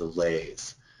and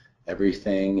delays.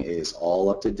 Everything is all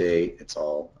up to date. It's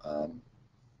all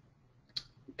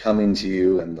coming to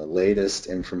you, and the latest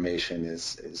information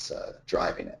is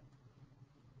driving it.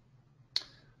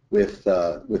 With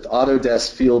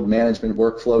Autodesk Field Management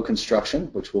Workflow Construction,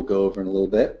 which we'll go over in a little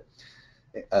bit,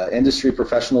 industry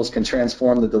professionals can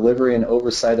transform the delivery and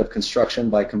oversight of construction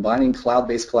by combining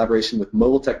cloud-based collaboration with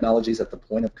mobile technologies at the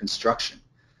point of construction.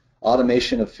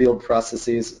 Automation of field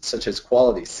processes such as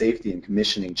quality, safety, and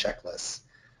commissioning checklists.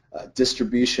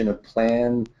 Distribution of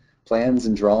plans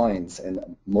and drawings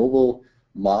and mobile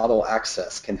model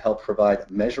access can help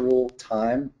provide measurable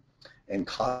time and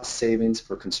cost savings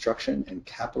for construction and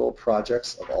capital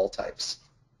projects of all types.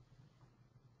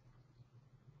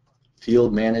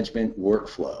 Field management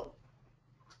workflow.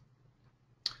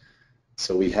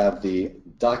 So we have the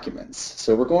documents.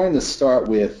 So we're going to start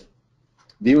with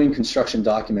viewing construction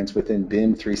documents within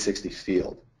BIM 360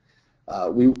 Field.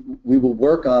 We will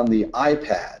work on the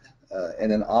iPad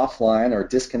in an offline or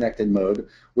disconnected mode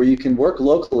where you can work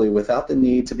locally without the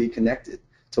need to be connected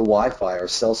to Wi-Fi or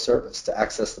cell service to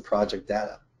access the project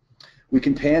data. We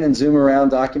can pan and zoom around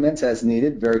documents as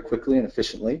needed very quickly and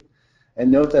efficiently. And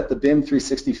note that the BIM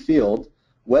 360 Field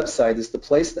website is the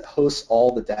place that hosts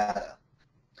all the data.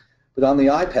 But on the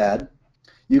iPad,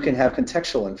 you can have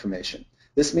contextual information.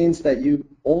 This means that you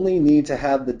only need to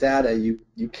have the data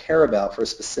you care about for a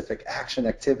specific action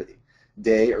activity,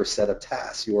 day, or set of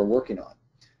tasks you are working on,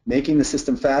 making the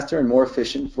system faster and more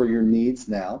efficient for your needs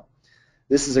now.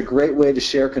 This is a great way to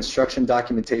share construction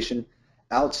documentation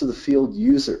out to the field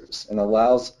users and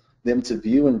allows them to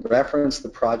view and reference the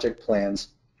project plans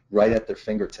right at their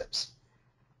fingertips.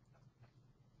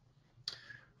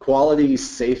 Quality,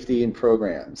 safety, and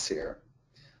programs here.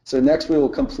 So next we will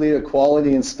complete a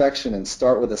quality inspection and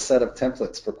start with a set of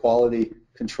templates for quality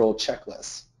control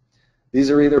checklists. These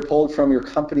are either pulled from your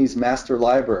company's master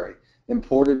library,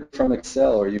 imported from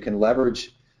Excel, or you can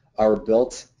leverage our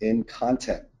built-in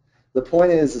content. The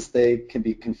point is they can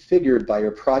be configured by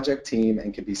your project team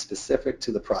and can be specific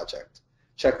to the project.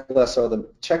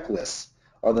 Checklists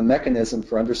are the mechanism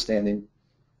for understanding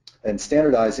and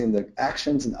standardizing the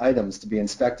actions and items to be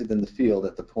inspected in the field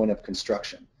at the point of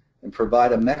construction, and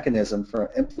provide a mechanism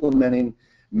for implementing,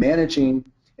 managing,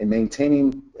 and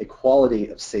maintaining a quality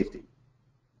of safety.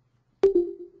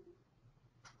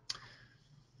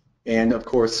 And of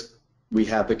course, we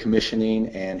have the commissioning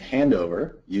and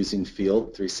handover using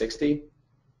Field 360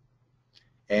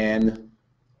 and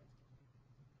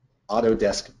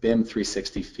Autodesk BIM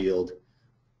 360 Field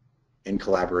in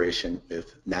collaboration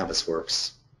with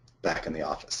Navisworks back in the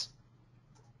office.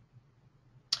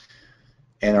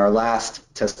 And our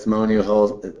last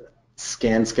testimonial,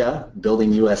 Skanska,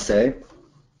 Building USA.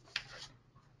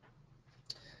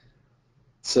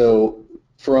 So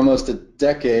for almost a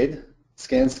decade,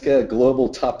 Skanska, a global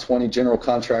top 20 general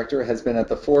contractor, has been at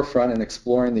the forefront in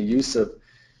exploring the use of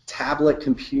tablet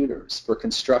computers for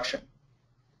construction.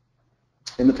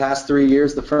 In the past 3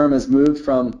 years, the firm has moved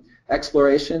from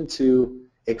exploration to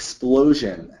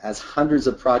explosion as hundreds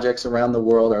of projects around the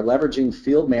world are leveraging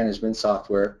field management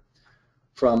software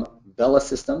from Bella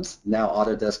Systems, now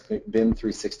Autodesk BIM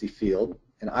 360 Field,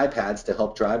 and iPads to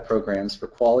help drive programs for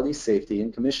quality, safety,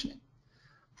 and commissioning.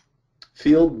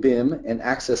 Field BIM and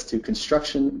access to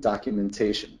construction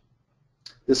documentation.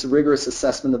 This rigorous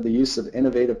assessment of the use of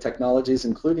innovative technologies,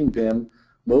 including BIM,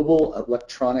 mobile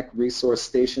electronic resource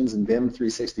stations, and BIM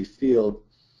 360 Field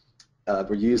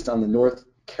were used on the North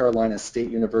Carolina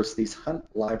State University's Hunt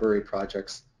Library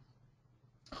project,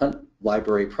 and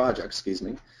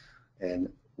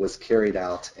was carried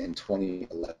out in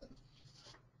 2011.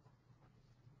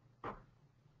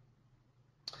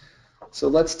 So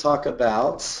let's talk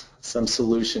about some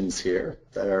solutions here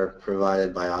that are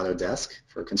provided by Autodesk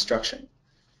for construction.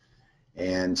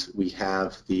 And we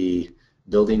have the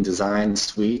building design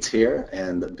suite here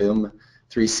and the BIM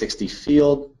 360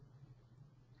 field.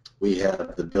 We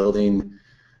have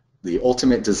the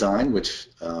ultimate design, which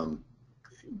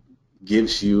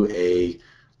gives you a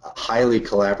highly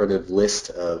collaborative list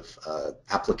of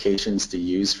applications to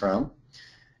use from.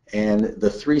 And the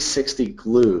 360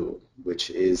 glue, which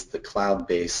is the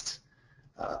cloud-based,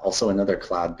 also another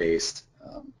cloud-based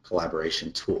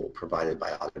collaboration tool provided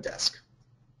by Autodesk.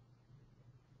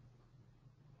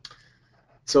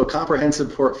 So a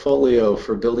comprehensive portfolio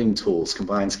for building tools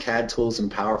combines CAD tools and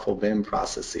powerful BIM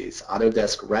processes.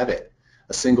 Autodesk Revit,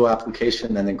 a single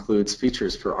application that includes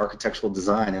features for architectural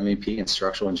design, MEP, and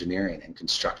structural engineering and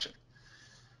construction.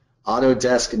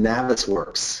 Autodesk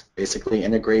Navisworks basically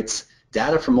integrates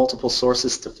data from multiple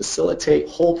sources to facilitate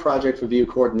whole project review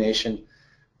coordination,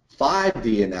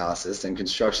 5D analysis, and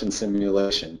construction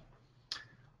simulation.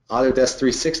 Autodesk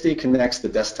 360 connects the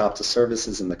desktop to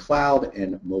services in the cloud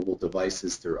and mobile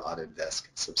devices through Autodesk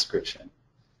subscription.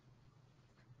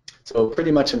 So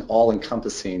pretty much an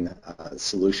all-encompassing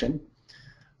solution.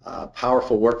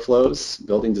 Powerful workflows,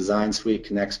 Building Design Suite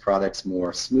connects products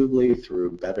more smoothly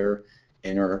through better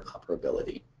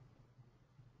interoperability.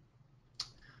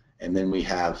 And then we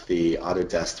have the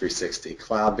Autodesk 360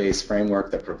 cloud-based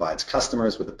framework that provides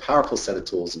customers with a powerful set of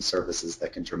tools and services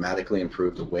that can dramatically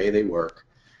improve the way they work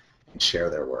and share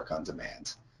their work on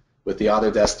demand. With the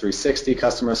Autodesk 360,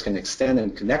 customers can extend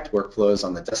and connect workflows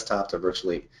on the desktop to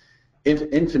virtually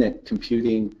infinite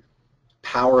computing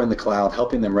power in the cloud,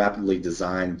 helping them rapidly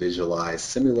design, visualize,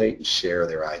 simulate, and share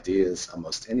their ideas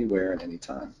almost anywhere and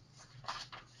anytime.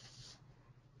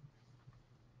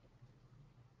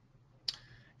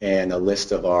 And a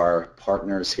list of our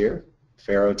partners here: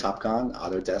 Faro, Topcon,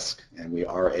 Autodesk, and we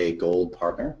are a gold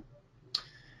partner.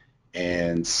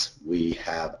 And we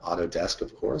have Autodesk,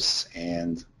 of course,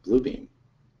 and Bluebeam.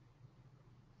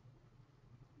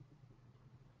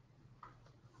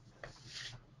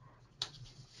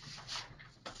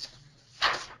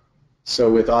 So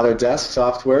with Autodesk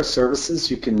software services,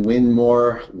 you can win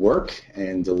more work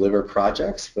and deliver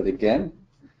projects, but again,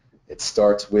 it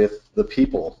starts with the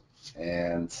people.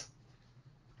 And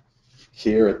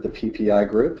here at the PPI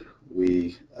group,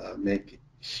 we make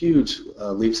huge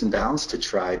leaps and bounds to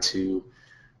try to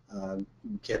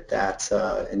get that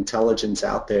intelligence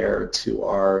out there to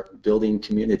our building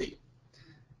community.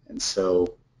 And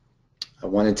so I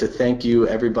wanted to thank you,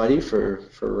 everybody, for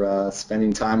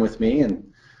spending time with me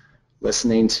and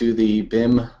listening to the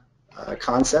BIM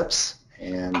concepts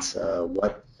and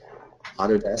what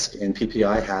Autodesk and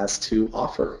PPI has to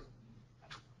offer.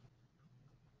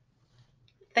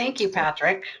 Thank you,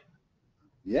 Patrick.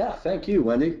 Yeah, thank you,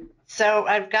 Wendy. So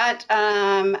I've got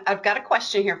a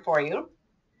question here for you.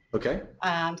 Okay.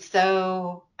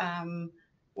 While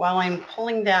I'm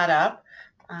pulling that up,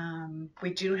 we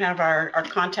do have our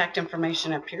contact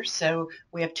information up here. So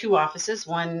we have two offices,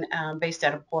 one based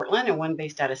out of Portland and one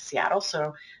based out of Seattle.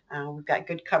 So we've got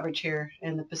good coverage here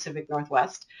in the Pacific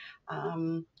Northwest.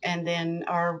 And then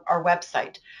our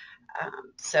website.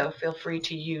 So feel free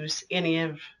to use any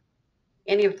of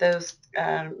those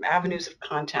avenues of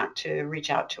contact to reach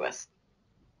out to us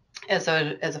as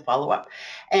a follow-up.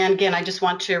 And again, I just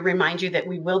want to remind you that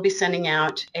we will be sending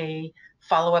out a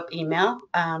follow-up email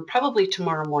probably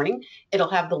tomorrow morning. It'll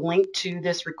have the link to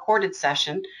this recorded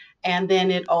session, and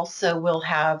then it also will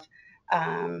have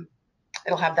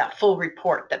that full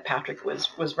report that Patrick was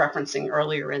referencing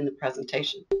earlier in the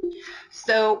presentation.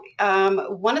 So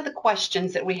one of the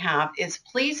questions that we have is,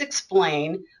 please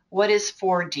explain what is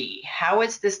 4D? How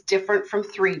is this different from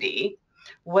 3D?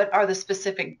 What are the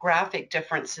specific graphic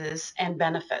differences and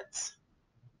benefits?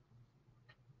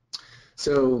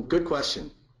 So good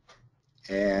question.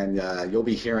 And you'll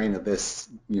be hearing of this,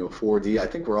 4D. I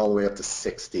think we're all the way up to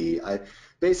 6D.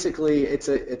 Basically,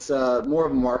 it's more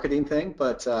of a marketing thing,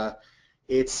 but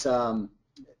it's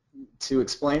to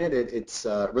explain it, it's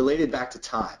related back to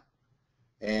time.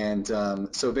 And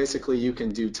so basically, you can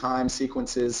do time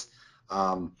sequences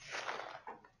and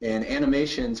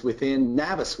animations within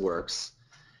Navisworks,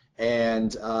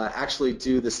 and actually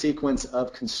do the sequence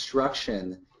of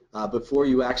construction before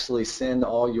you actually send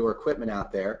all your equipment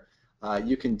out there.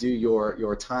 You can do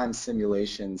your time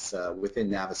simulations within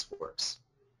Navisworks,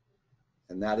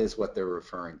 and that is what they're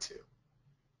referring to.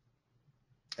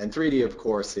 And 3D, of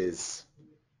course, is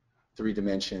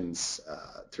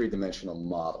three-dimensional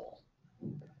model.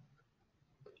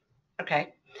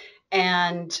 Okay,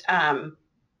 and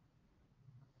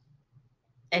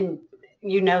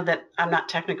you know that I'm not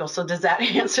technical, so does that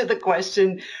answer the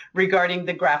question regarding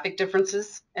the graphic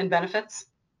differences and benefits?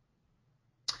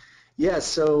 Yeah,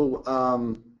 so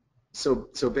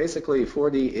basically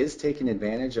 4D is taking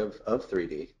advantage of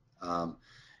 3D.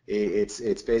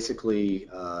 It's basically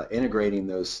integrating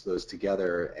those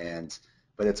together,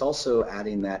 but it's also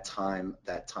adding that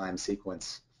time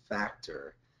sequence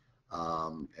factor,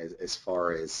 as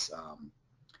far as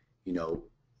you know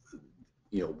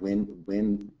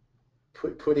when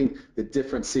putting the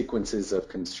different sequences of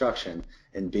construction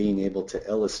and being able to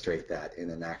illustrate that in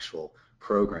an actual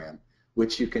program,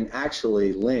 which you can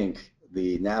actually link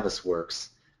the Navisworks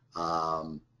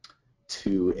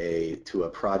to a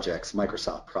projects,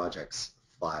 Microsoft projects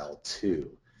file too.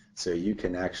 So you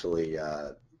can actually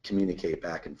communicate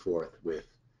back and forth with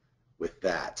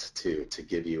that to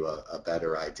give you a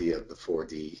better idea of the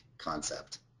 4D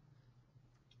concept.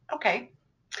 Okay.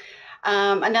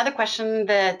 Another question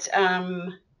that,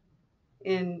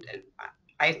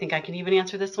 I think I can even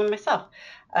answer this one myself.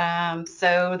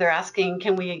 So they're asking,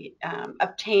 can we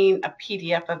obtain a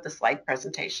PDF of the slide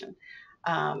presentation?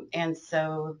 And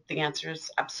so the answer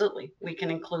is absolutely. We can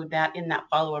include that in that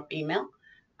follow-up email.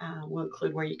 We'll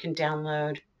include where you can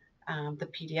download the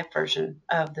PDF version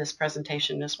of this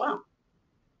presentation as well.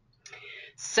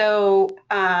 So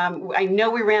I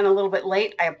know we ran a little bit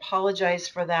late. I apologize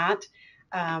for that.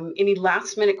 Any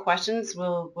last minute questions?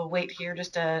 We'll wait here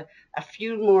just a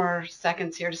few more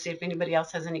seconds here to see if anybody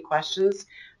else has any questions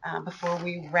before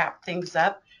we wrap things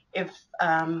up.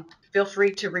 Feel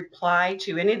free to reply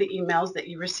to any of the emails that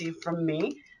you receive from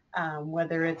me,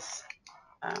 whether it's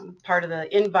part of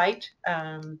the invite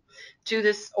to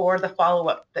this or the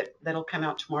follow-up that'll come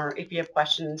out tomorrow if you have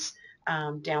questions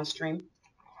downstream.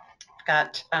 I've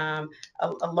got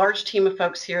a large team of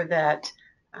folks here that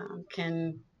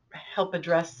can help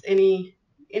address any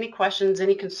questions,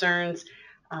 any concerns,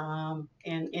 and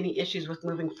any issues with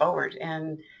moving forward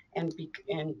and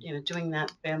doing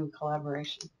that BIM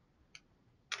collaboration.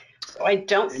 So I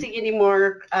don't see any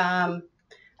more.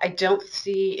 I don't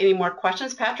see any more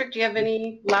questions. Patrick, do you have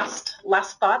any last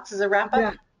thoughts as a wrap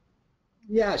up?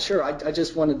 Yeah, sure. I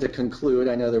just wanted to conclude.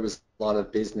 I know there was a lot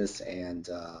of business and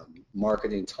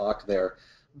marketing talk there.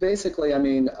 Basically, I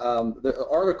mean, the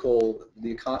article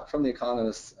from the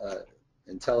Economist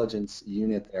Intelligence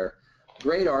Unit there,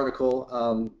 great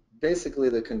article. Basically,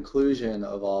 the conclusion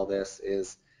of all this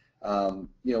is,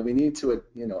 we need to,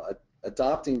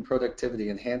 adopting productivity,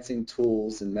 enhancing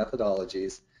tools and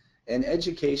methodologies, and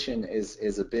education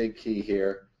is a big key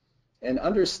here, and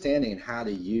understanding how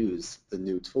to use the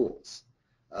new tools.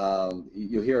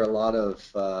 You hear a lot of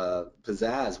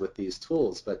pizzazz with these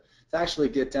tools, but to actually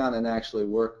get down and actually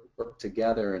work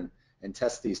together and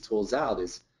test these tools out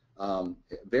is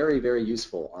very, very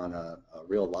useful on a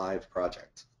real live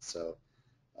project. So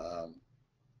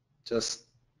just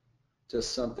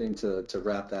something to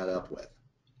wrap that up with.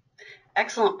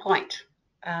 Excellent point.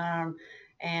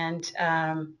 And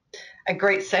a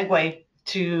great segue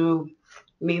to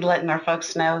me letting our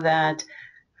folks know that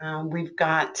we've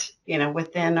got,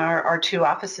 within our two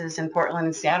offices in Portland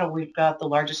and Seattle, we've got the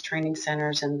largest training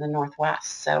centers in the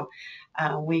Northwest. So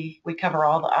we cover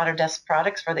all the Autodesk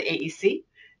products for the AEC,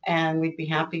 and we'd be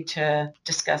happy to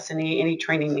discuss any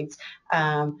training needs.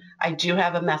 I do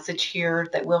have a message here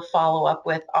that we'll follow up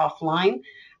with offline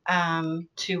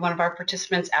to one of our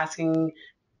participants asking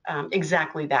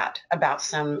exactly that, about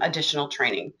some additional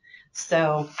training.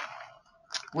 So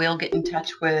we'll get in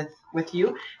touch with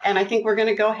you, and I think we're going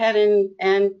to go ahead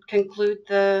and conclude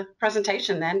the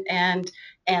presentation then and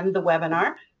the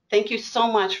webinar. Thank you so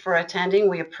much for attending.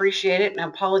 We appreciate it, and I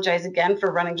apologize again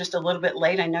for running just a little bit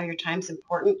late. I know your time's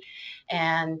important,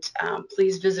 and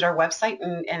please visit our website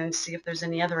and see if there's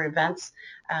any other events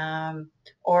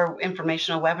or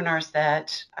informational webinars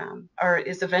that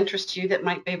is of interest to you that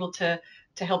might be able to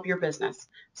help your business.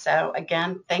 So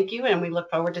again, thank you, and we look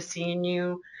forward to seeing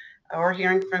you or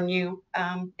hearing from you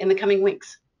in the coming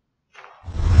weeks.